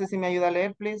 Aleida, no sé si me ayuda a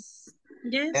leer, please.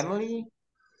 Yes. Emily.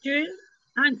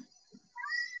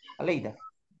 Aleida.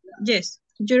 Yes.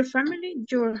 Your family,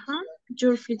 your home,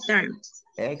 your free time.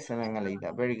 Excellent,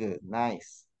 Aleida. Very good.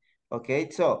 Nice. Okay,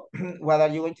 so what are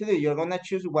you going to do? You're going to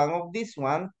choose one of this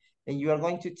one, and you are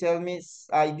going to tell me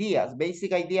ideas,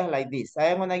 basic ideas like this. I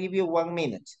am going to give you 1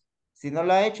 minute. Si no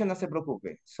lo ha hecho, no se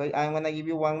preocupe. So I'm going to give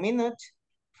you 1 minute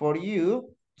for you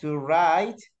to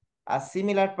write a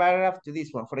similar paragraph to this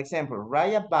one. For example,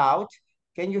 write about,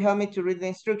 can you help me to read the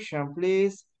instruction,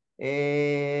 please?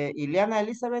 Ileana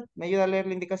Elizabeth, ¿me ayuda a leer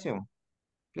la indicación?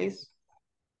 Please.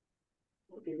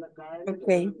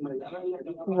 Okay.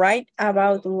 Write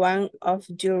about one of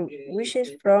your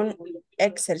wishes from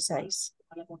exercise.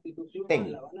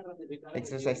 10.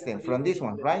 Exercise 10. From this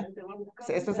one, right?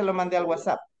 So esto se lo mandé al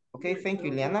WhatsApp. Okay, thank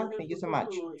you, Liana. Thank you so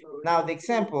much. Now, the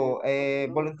example.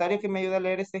 Voluntario que me ayuda a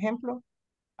leer este ejemplo.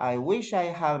 I wish I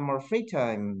had more free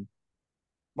time.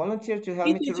 Volunteer to help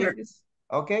me to read this.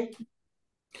 Okay?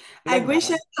 I wish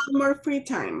I had more free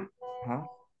time. Uh-huh.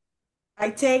 I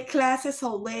take classes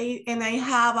all day and I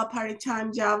have a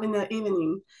part-time job in the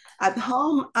evening. At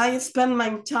home, I spend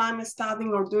my time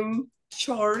studying or doing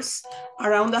chores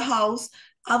around the house.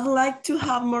 I'd like to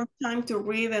have more time to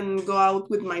read and go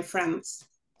out with my friends.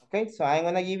 Okay, so I'm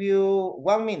gonna give you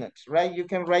 1 minute, right? You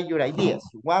can write your ideas.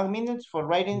 1 minute for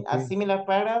writing a similar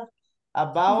paragraph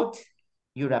about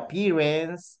your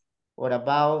appearance, or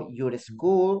about your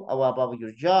school, or about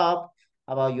your job,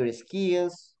 about your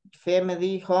skills,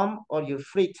 family, home, or your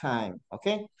free time.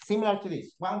 Okay, similar to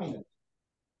this. 1 minute.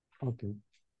 Okay.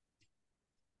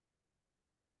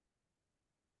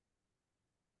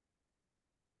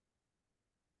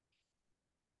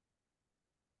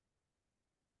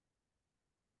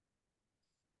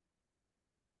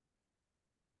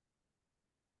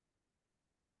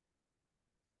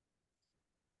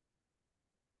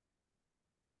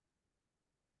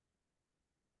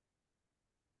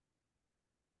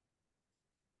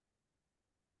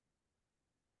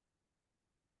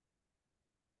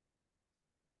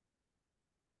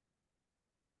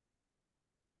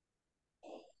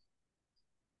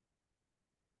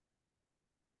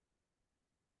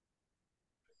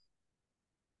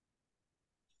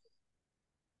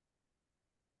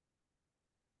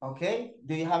 Okay,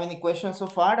 do you have any questions so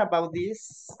far about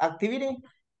this activity?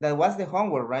 That was the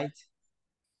homework, right?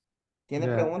 ¿Tiene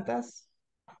preguntas?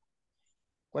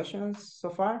 Questions so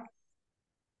far?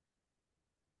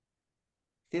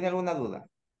 ¿Tiene alguna duda?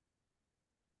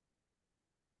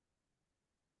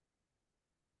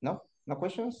 No? No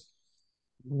questions?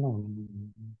 No.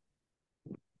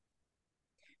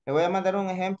 Le voy a mandar un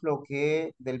ejemplo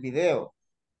del video,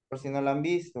 por si no lo han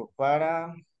visto,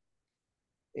 para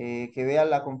que vean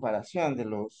la comparación de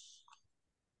los.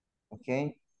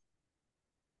 Okay.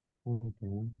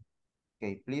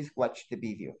 Okay, please watch the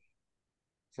video.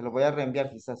 Se lo voy a reenviar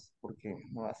quizás, porque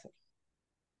no va a ser.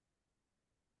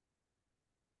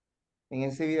 En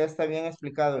ese video está bien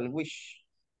explicado el wish.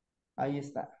 Ahí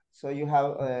está. So you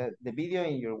have the video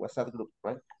in your WhatsApp group,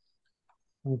 right?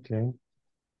 Okay.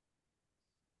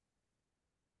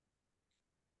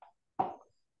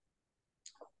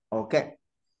 Okay.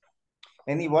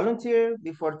 Any volunteer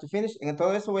before to finish? En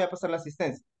todo eso voy a pasar la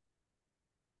asistencia.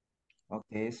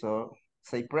 Okay, so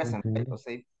say present, right? Or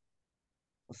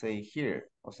say here,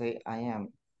 or say I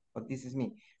am. Oh, this is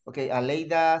me. Okay,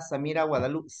 Aleida Samira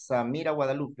Guadalupe. Samira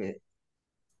Guadalupe.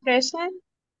 Present.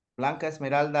 Blanca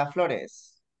Esmeralda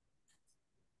Flores.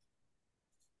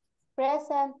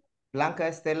 Present. Blanca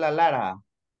Estela Lara.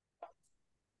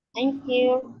 Thank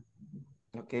you.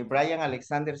 Okay, Brian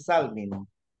Alexander Salvin.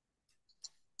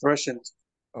 Present.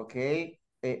 Okay,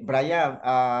 Brian,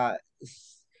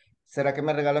 ¿será que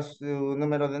me regalas su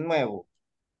número de nuevo?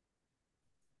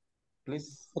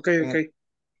 Please. Okay, okay.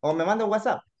 O me manda un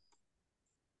WhatsApp.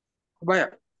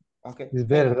 Vaya. Okay. It's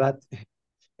better, right?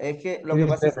 Es que lo It que is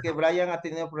pasa es better. que Brian ha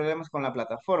tenido problemas con la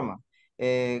plataforma.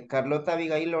 Carlota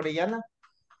Abigail Orellana.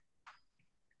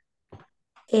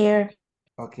 Here.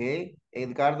 Ok.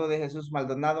 Edgardo de Jesús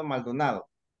Maldonado Maldonado.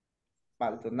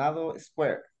 Maldonado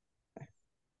Square.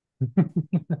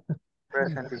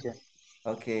 Present, teacher.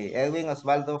 Ok. Edwin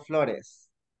Osvaldo Flores.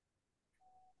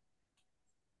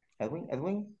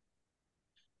 Edwin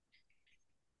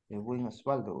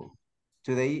Osvaldo.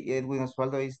 Today, Edwin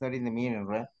Osvaldo is not in the meeting,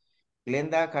 right?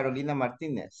 Glenda Carolina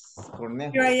Martinez.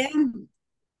 Cornejo. Here I am.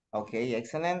 Okay,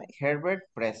 excellent. Herbert,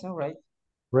 present, right?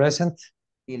 Present.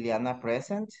 Ileana,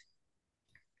 present.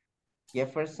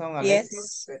 Jefferson,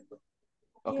 Alexis. Yes.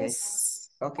 Okay. Yes.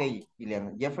 Okay,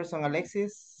 Ileana. Jefferson,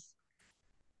 Alexis.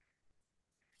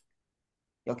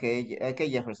 Okay, okay,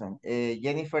 Jefferson.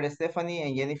 Jennifer, Stephanie,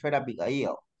 and Jennifer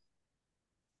Abigail.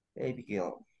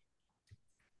 Abigail.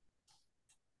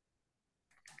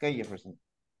 Okay, Jefferson.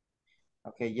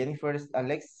 Okay, Jennifer,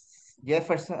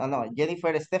 Jefferson, no,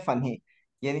 Jennifer, Stephanie,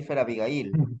 Jennifer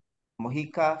Abigail,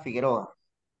 Mojica, Figueroa,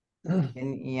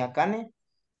 y Akane.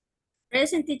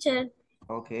 Present, teacher.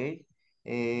 Okay.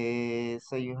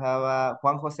 So you have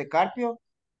Juan José Carpio.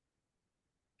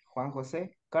 Juan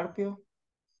José Carpio.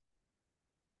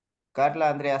 Carla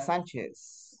Andrea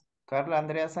Sánchez. Carla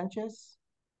Andrea Sánchez.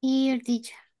 Here,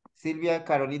 teacher. Silvia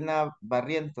Carolina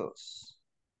Barrientos.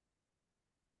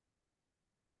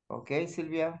 Ok,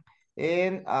 Silvia.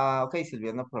 Ok,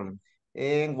 Silvia, no problem.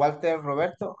 En Walter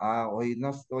Roberto. Hoy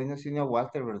no se unió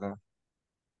Walter, ¿verdad?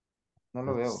 No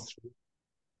lo veo.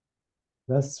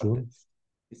 That's true.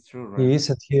 It's true, right? He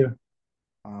isn't here.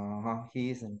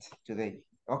 He isn't today.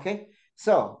 Okay,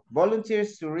 so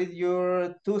volunteers to read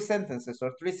your 2 sentences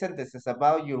or 3 sentences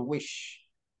about your wish,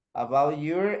 about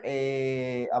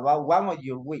one of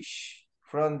your wish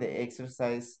from the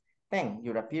exercise 10,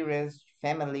 your appearance,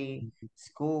 family,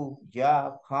 school,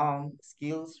 job, home,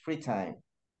 skills, free time.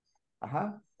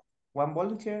 One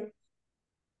volunteer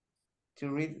to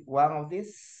read one of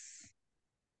these.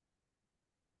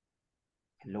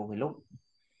 Hello, hello.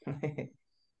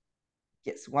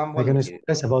 Yes, one I can volunteer.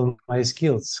 express about my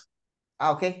skills.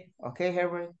 Okay,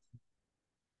 Herbert.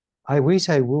 I wish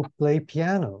I would play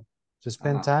piano to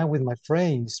spend time with my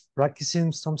friends,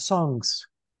 practicing some songs,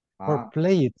 or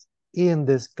play it in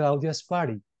this Claudia's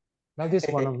party. Claudia's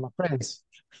one of my friends.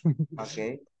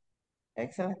 Okay,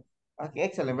 excellent. Okay,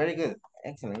 excellent, very good.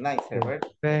 Excellent, nice, Herbert.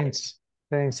 Thanks,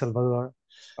 Salvador.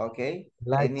 Okay,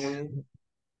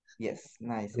 yes,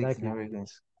 nice, excellent, very good.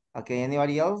 Okay,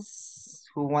 anybody else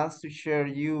who wants to share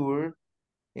your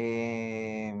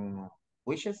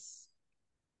wishes?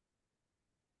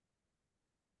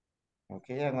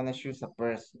 Okay, I'm gonna choose a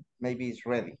person. Maybe it's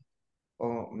ready,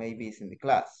 or maybe it's in the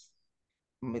class.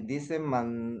 Me dice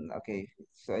okay,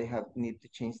 so I need to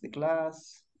change the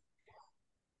class.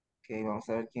 Okay, vamos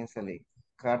a ver quién sale.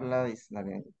 Carla is not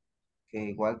in.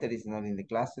 Okay, Walter is not in the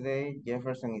class today.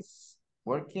 Jefferson is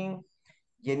working.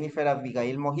 Jennifer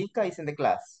Abigail Mojica is in the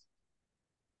class.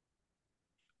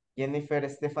 Jennifer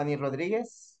Stephanie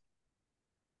Rodriguez.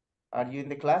 Are you in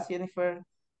the class, Jennifer?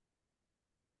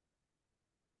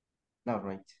 No,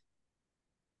 right.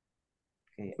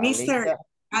 Okay, Mister, Aleida.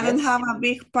 I don't have a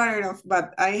big paragraph,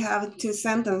 but I have 2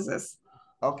 sentences.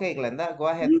 Okay, Glenda, go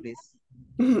ahead,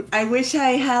 please. I wish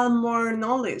I had more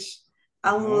knowledge.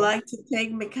 I would like to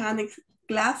take mechanics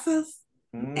classes,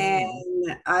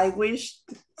 and I wish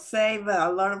to save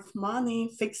a lot of money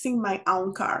fixing my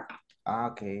own car.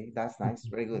 Okay, that's nice.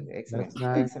 Very good. Excellent. That's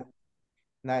nice. Excellent.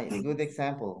 Nice. Good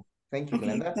example. Thank you,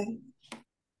 Glenda.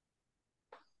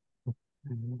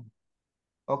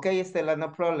 Okay, Estela, no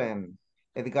problem.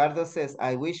 Edgardo says,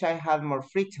 I wish I had more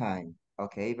free time.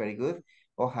 Okay, very good.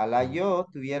 Ojalá yo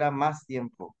tuviera más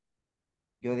tiempo.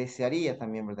 Yo desearía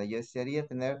también, ¿verdad? Yo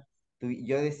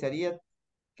desearía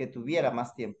que tuviera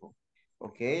más tiempo.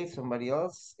 Ok, somebody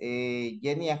else.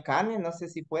 Jenny Akane, no sé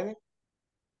si puede.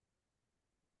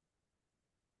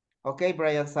 Ok,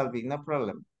 Brian Salvi, no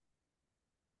problem.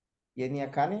 Jenny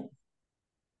Akane.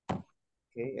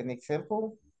 Okay, an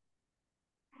example.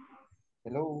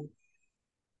 Hello.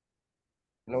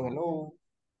 Hello, hello.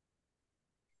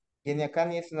 Jenny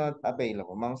Akani is not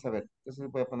available. Vamos a ver.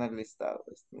 Entonces voy a poner listado.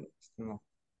 No.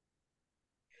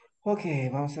 Ok,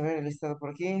 vamos a ver el listado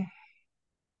por aquí.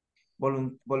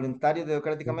 Voluntario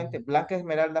democráticamente. Blanca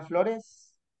Esmeralda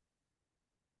Flores.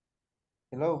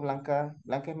 Hello, Blanca.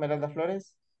 Blanca Esmeralda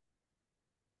Flores.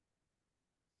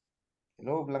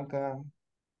 Hello, Blanca.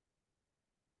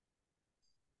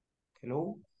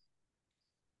 Hello.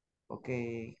 Ok,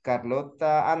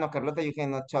 Carlota. Ah, no, Carlota, you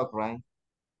cannot talk, right?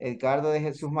 Edgardo de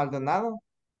Jesús Maldonado.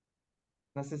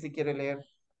 No sé si quiere leer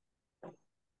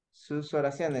sus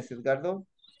oraciones, Edgardo.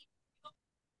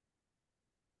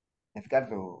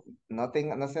 Edgardo, no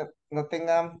tenga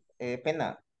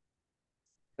pena.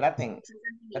 Traten,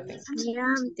 traten.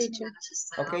 Yeah, teacher.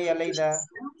 Ok, Aleida,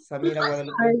 Samira,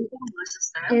 Guadalupe.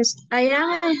 Yes, I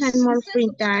am. I had more free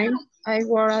time. I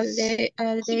work all day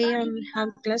and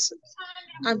have class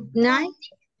at night.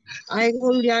 I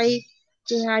would like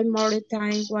to have more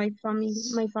time with family,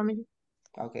 my family.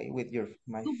 Okay, with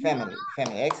my family.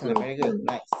 Excellent, very good,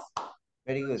 nice.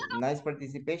 Very good, nice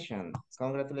participation.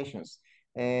 Congratulations.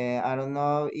 I don't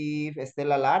know if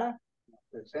Estela Lara.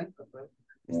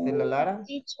 Estela Lara.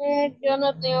 Teacher, yo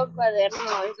no tengo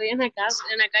cuaderno, estoy en la casa,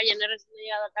 en la calle, no he recién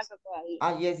llegado a casa todavía.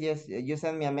 Ah, yes, you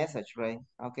sent me a message, right?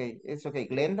 Okay, it's okay.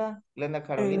 Glenda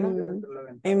Carolina.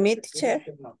 En mi teacher,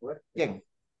 ¿Quién?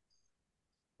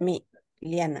 mi,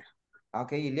 Liana.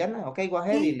 Okay, Ileana. Okay, go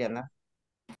ahead, Ileana.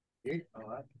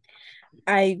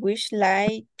 I wish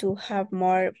like to have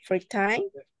more free time,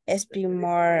 spend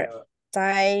more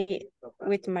time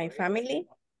with my family.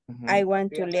 I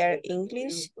want to learn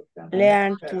English,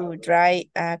 learn to drive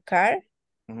a car,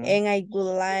 and I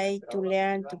would like to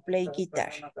learn to play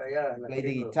guitar. Play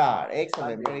the guitar.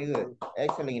 Excellent, very good.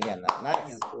 Excellent, Ileana.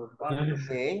 Nice.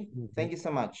 Okay, thank you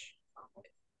so much.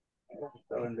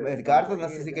 Edgardo, no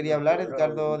sé si quería hablar,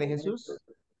 Edgardo de Jesús.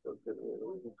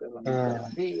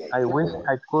 I wish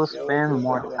I could spend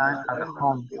more time at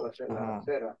home.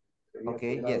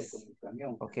 Okay, yes.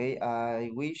 Okay,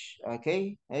 I wish.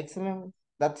 Okay, excellent.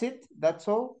 That's it? That's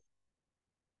all?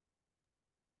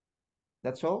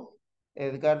 That's all?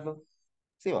 Edgardo?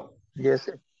 Sí, va. Yes.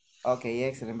 Okay,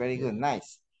 excellent. Very good.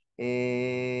 Nice.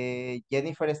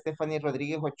 Jennifer Stephanie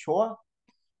Rodríguez Ochoa.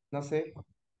 No sé.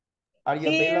 Are you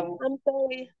Here, available? I'm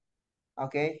sorry.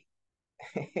 Okay.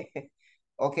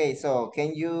 Okay, so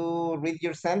can you read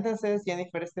your sentences,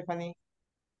 Jennifer Stephanie?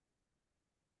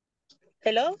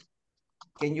 Hello?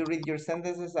 Can you read your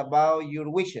sentences about your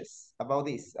wishes? About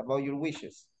this, about your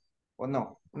wishes? Or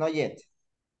no? Not yet.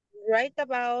 Write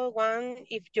about one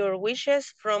if your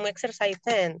wishes from exercise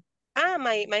 10. Ah,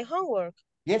 my homework.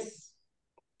 Yes.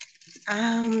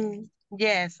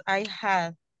 Yes, I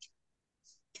have.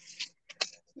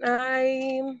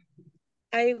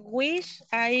 I wish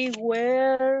I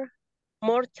were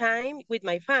more time with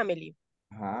my family.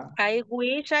 I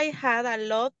wish I had a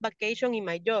lot vacation in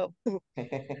my job.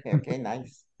 Okay,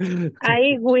 nice.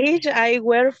 I wish I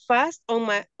were fast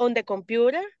on the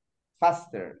computer.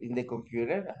 Faster in the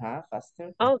computer,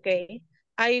 faster. Okay.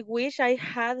 I wish I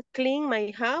had cleaned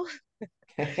my house.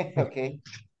 Okay.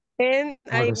 And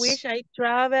I wish I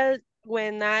traveled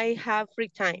when I have free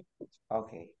time.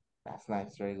 Okay, that's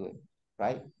nice, very good.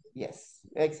 Right? Yes,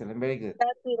 excellent, very good.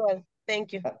 That's it all.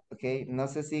 Thank you. Okay, no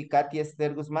sé si Katia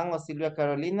Esther Guzmán o Silvia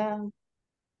Carolina.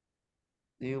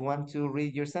 Do you want to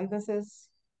read your sentences?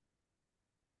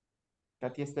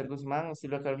 Katia Esther Guzmán o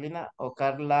Silvia Carolina o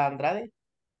Carla Andrade?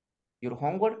 Your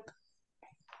homework?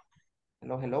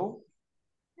 Hello, hello.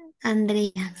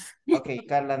 Andrea. Okay,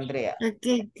 Carla Andrea.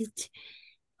 Okay, teacher.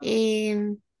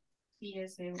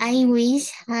 I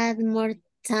wish had more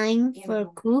time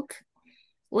for cook.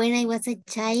 When I was a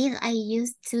child, I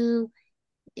used to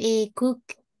cook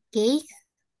cake,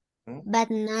 but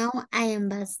now I am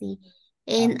busy.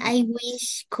 And I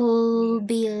wish could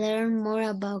be learn more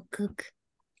about cook.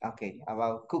 Okay,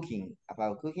 about cooking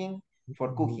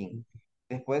for cooking.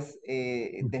 Después,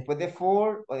 después de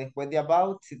for o después de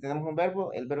about, si tenemos un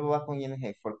verbo, el verbo va con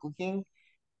ing. For cooking,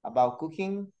 about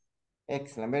cooking.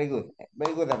 Excellent, very good.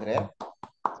 Very good, Andrea.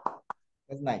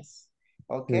 That's nice.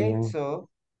 Okay, so,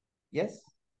 yes.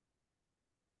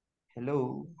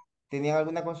 Hello. ¿Tenían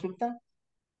alguna consulta?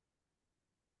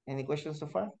 Any questions so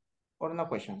far? Or no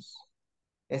questions?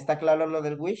 ¿Está claro lo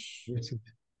del wish?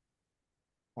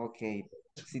 Ok.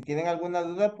 Si tienen alguna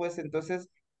duda, pues entonces,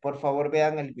 por favor,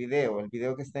 vean el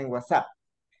video que está en WhatsApp.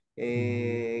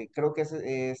 Creo que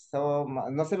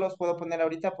no se los puedo poner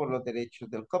ahorita por los derechos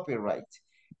del copyright.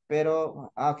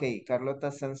 Pero, ok,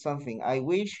 Carlota sent something. I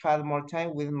wish had more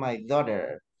time with my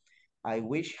daughter. I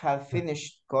wish had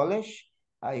finished college.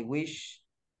 I wish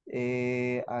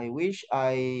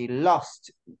I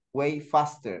lost way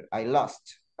faster. I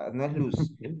lost. No es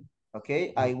lose.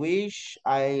 Okay, I wish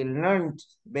I learned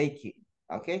baking.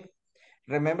 Okay,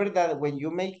 remember that when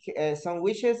you make some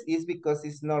wishes, it's because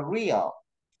it's not real.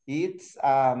 It's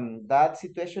that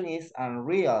situation is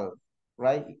unreal,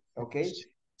 right? Okay,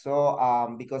 so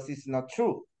because it's not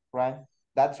true, right?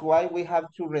 That's why we have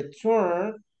to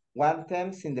return one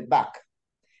tense in the back.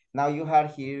 Now you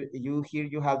have here,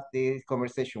 you have the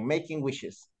conversation, making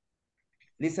wishes.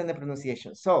 Listen the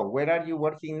pronunciation. So where are you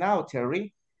working now,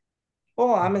 Terry?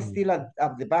 Oh, I'm still at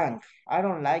the bank. I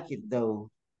don't like it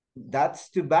though. That's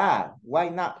too bad. Why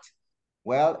not?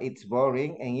 Well, it's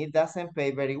boring and it doesn't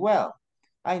pay very well.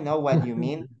 I know what you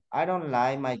mean. I don't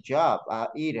like my job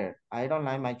either. I don't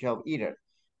like my job either.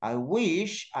 I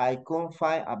wish I could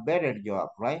find a better job,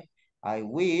 right? I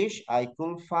wish I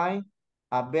could find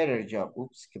a better job.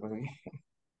 Oops, ¿qué pasó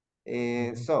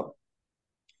aquí? So,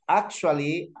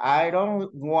 actually, I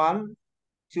don't want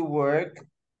to work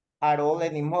at all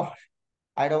anymore.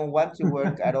 I don't want to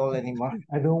work at all anymore.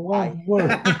 I don't want to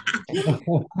work.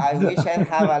 I wish I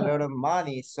have a lot of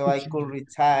money so I could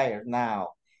retire now.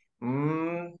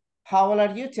 How old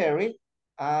are you, Terry?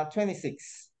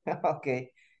 26. Okay.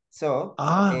 So,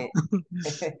 do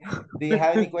you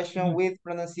have any question with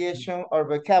pronunciation or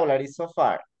vocabulary so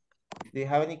far? Do you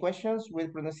have any questions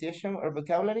with pronunciation or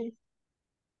vocabulary?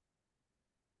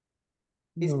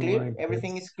 Is clear?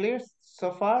 Everything is clear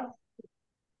so far?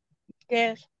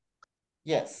 Yes.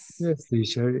 Yes. Yes,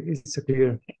 teacher, it's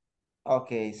clear.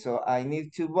 Okay, so I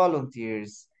need 2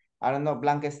 volunteers. I don't know,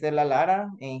 Blanca Estela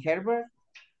Lara and Herbert.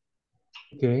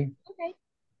 Okay. Okay.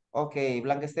 Okay,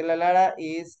 Blanca Estela Lara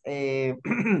is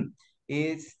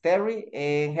is Terry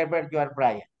and Herbert, you are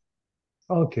Brian.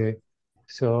 Okay,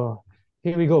 so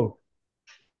here we go.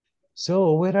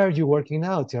 So where are you working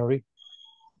now, Terry?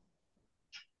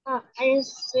 I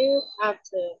still at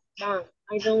the bank.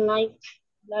 I don't like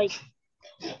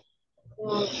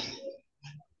um,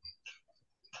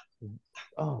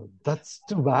 Oh, that's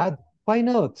too bad. Why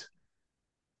not?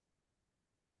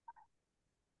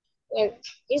 well,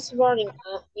 it's boring.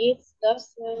 It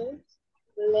doesn't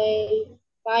pay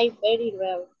very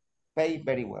well. Pay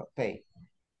very well, pay.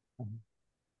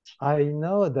 I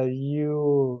know that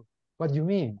what you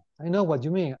mean. I know what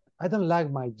you mean. I don't like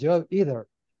my job either.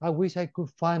 I wish I could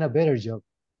find a better job.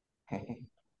 Actually,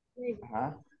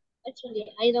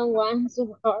 I don't want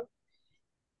to work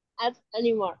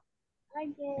anymore.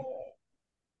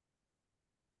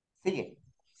 Okay.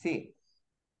 Sigue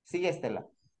Estela.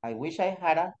 I wish I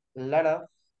had a lot of.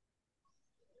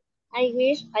 I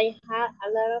wish I had a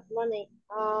lot of money,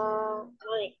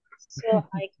 so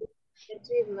I could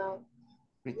retire now.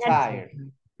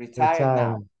 Retire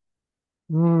now.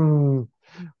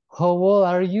 How old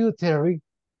are you, Terry?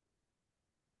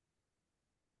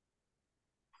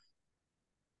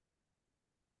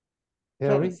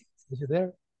 Terry, is you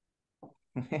there?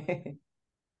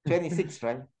 26,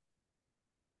 right?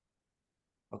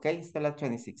 Okay, still at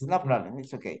 26. No problem,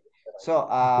 it's okay. So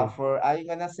I'm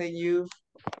gonna send you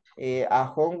a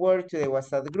homework to the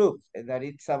WhatsApp group that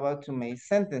it's about to make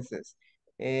sentences.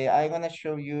 I'm gonna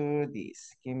show you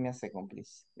this. Give me a second,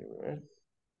 please.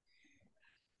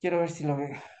 Quiero ver si lo veo.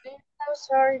 I'm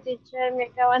sorry, teacher. Me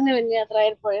acaban de venir a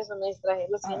traer, por eso me distraje.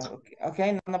 Lo siento.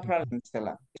 Okay, no problem,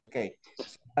 Stella. Okay,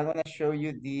 so I'm gonna show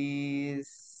you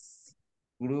this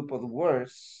group of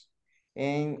words,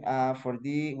 and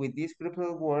with this group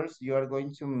of words, you are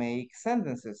going to make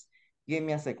sentences. Give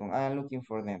me a second. I'm looking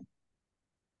for them.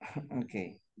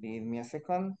 Okay, give me a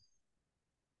second.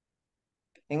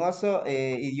 And also,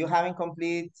 if you haven't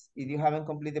completed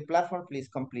the platform, please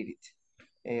complete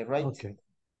it. Right? Okay.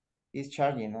 It's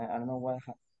charging. I don't know why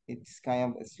it's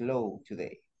kind of slow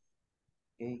today.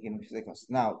 Okay, give me a few seconds.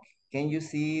 Now, can you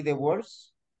see the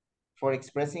words for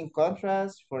expressing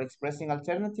contrast, for expressing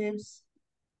alternatives?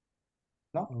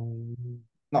 No?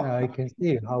 No. Yeah, I can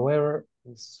see. However,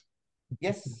 it's...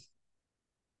 Yes.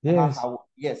 Yes.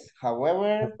 Yes.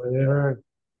 However,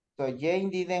 so Jane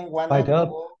didn't want to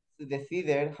go to the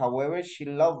theater. However, she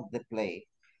loved the play.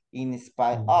 In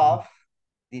spite of,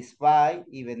 despite,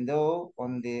 even though,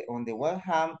 on the one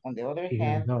hand, on the other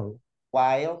hand,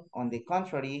 while, on the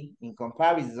contrary, in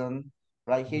comparison,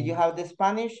 right? Here you have the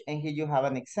Spanish, and here you have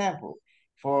an example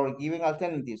for giving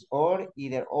alternatives, or,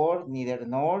 either or, neither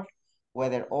nor,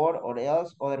 whether or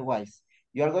else, otherwise.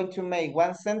 You are going to make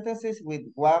one sentences with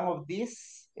one of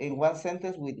these, and one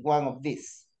sentence with one of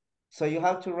these. So you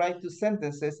have to write 2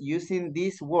 sentences using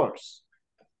these words.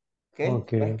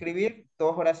 Okay. Va a escribir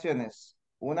 2 oraciones.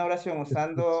 Una oración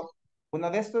usando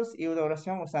uno de estos y una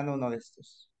oración usando uno de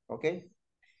estos. Okay.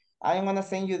 I'm gonna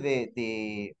send you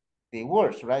the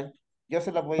words, right? Yo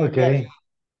se las voy a enviar.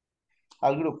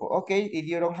 al grupo. Okay, if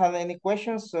you don't have any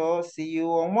questions, so see you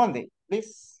on Monday,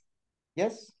 please.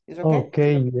 Yes, it's okay?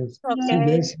 Okay, yes.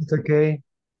 Okay. Yes, it's okay.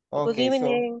 Good Okay, so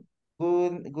evening.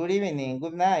 good evening,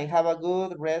 good night. Have a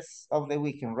good rest of the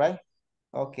weekend, right?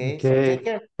 Okay, so Okay. take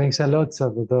care. Thanks a lot,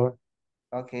 Salvador.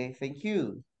 Okay, thank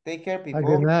you. Take care, A good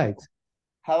people. night.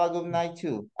 Have a good night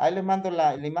too. Ahí les mando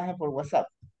la imagen por WhatsApp.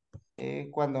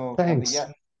 Cuando Thanks. ya.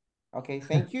 Okay,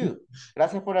 thank you.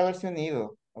 Gracias por haberse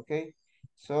unido. Okay,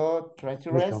 so try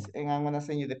to rest Welcome. and I'm gonna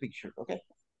send you the picture. Okay,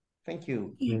 thank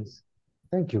you. Yes.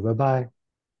 Thank you. Bye-bye.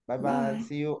 Bye bye.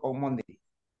 See you on Monday.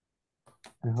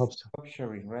 I hope so. Stop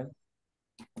sharing, right?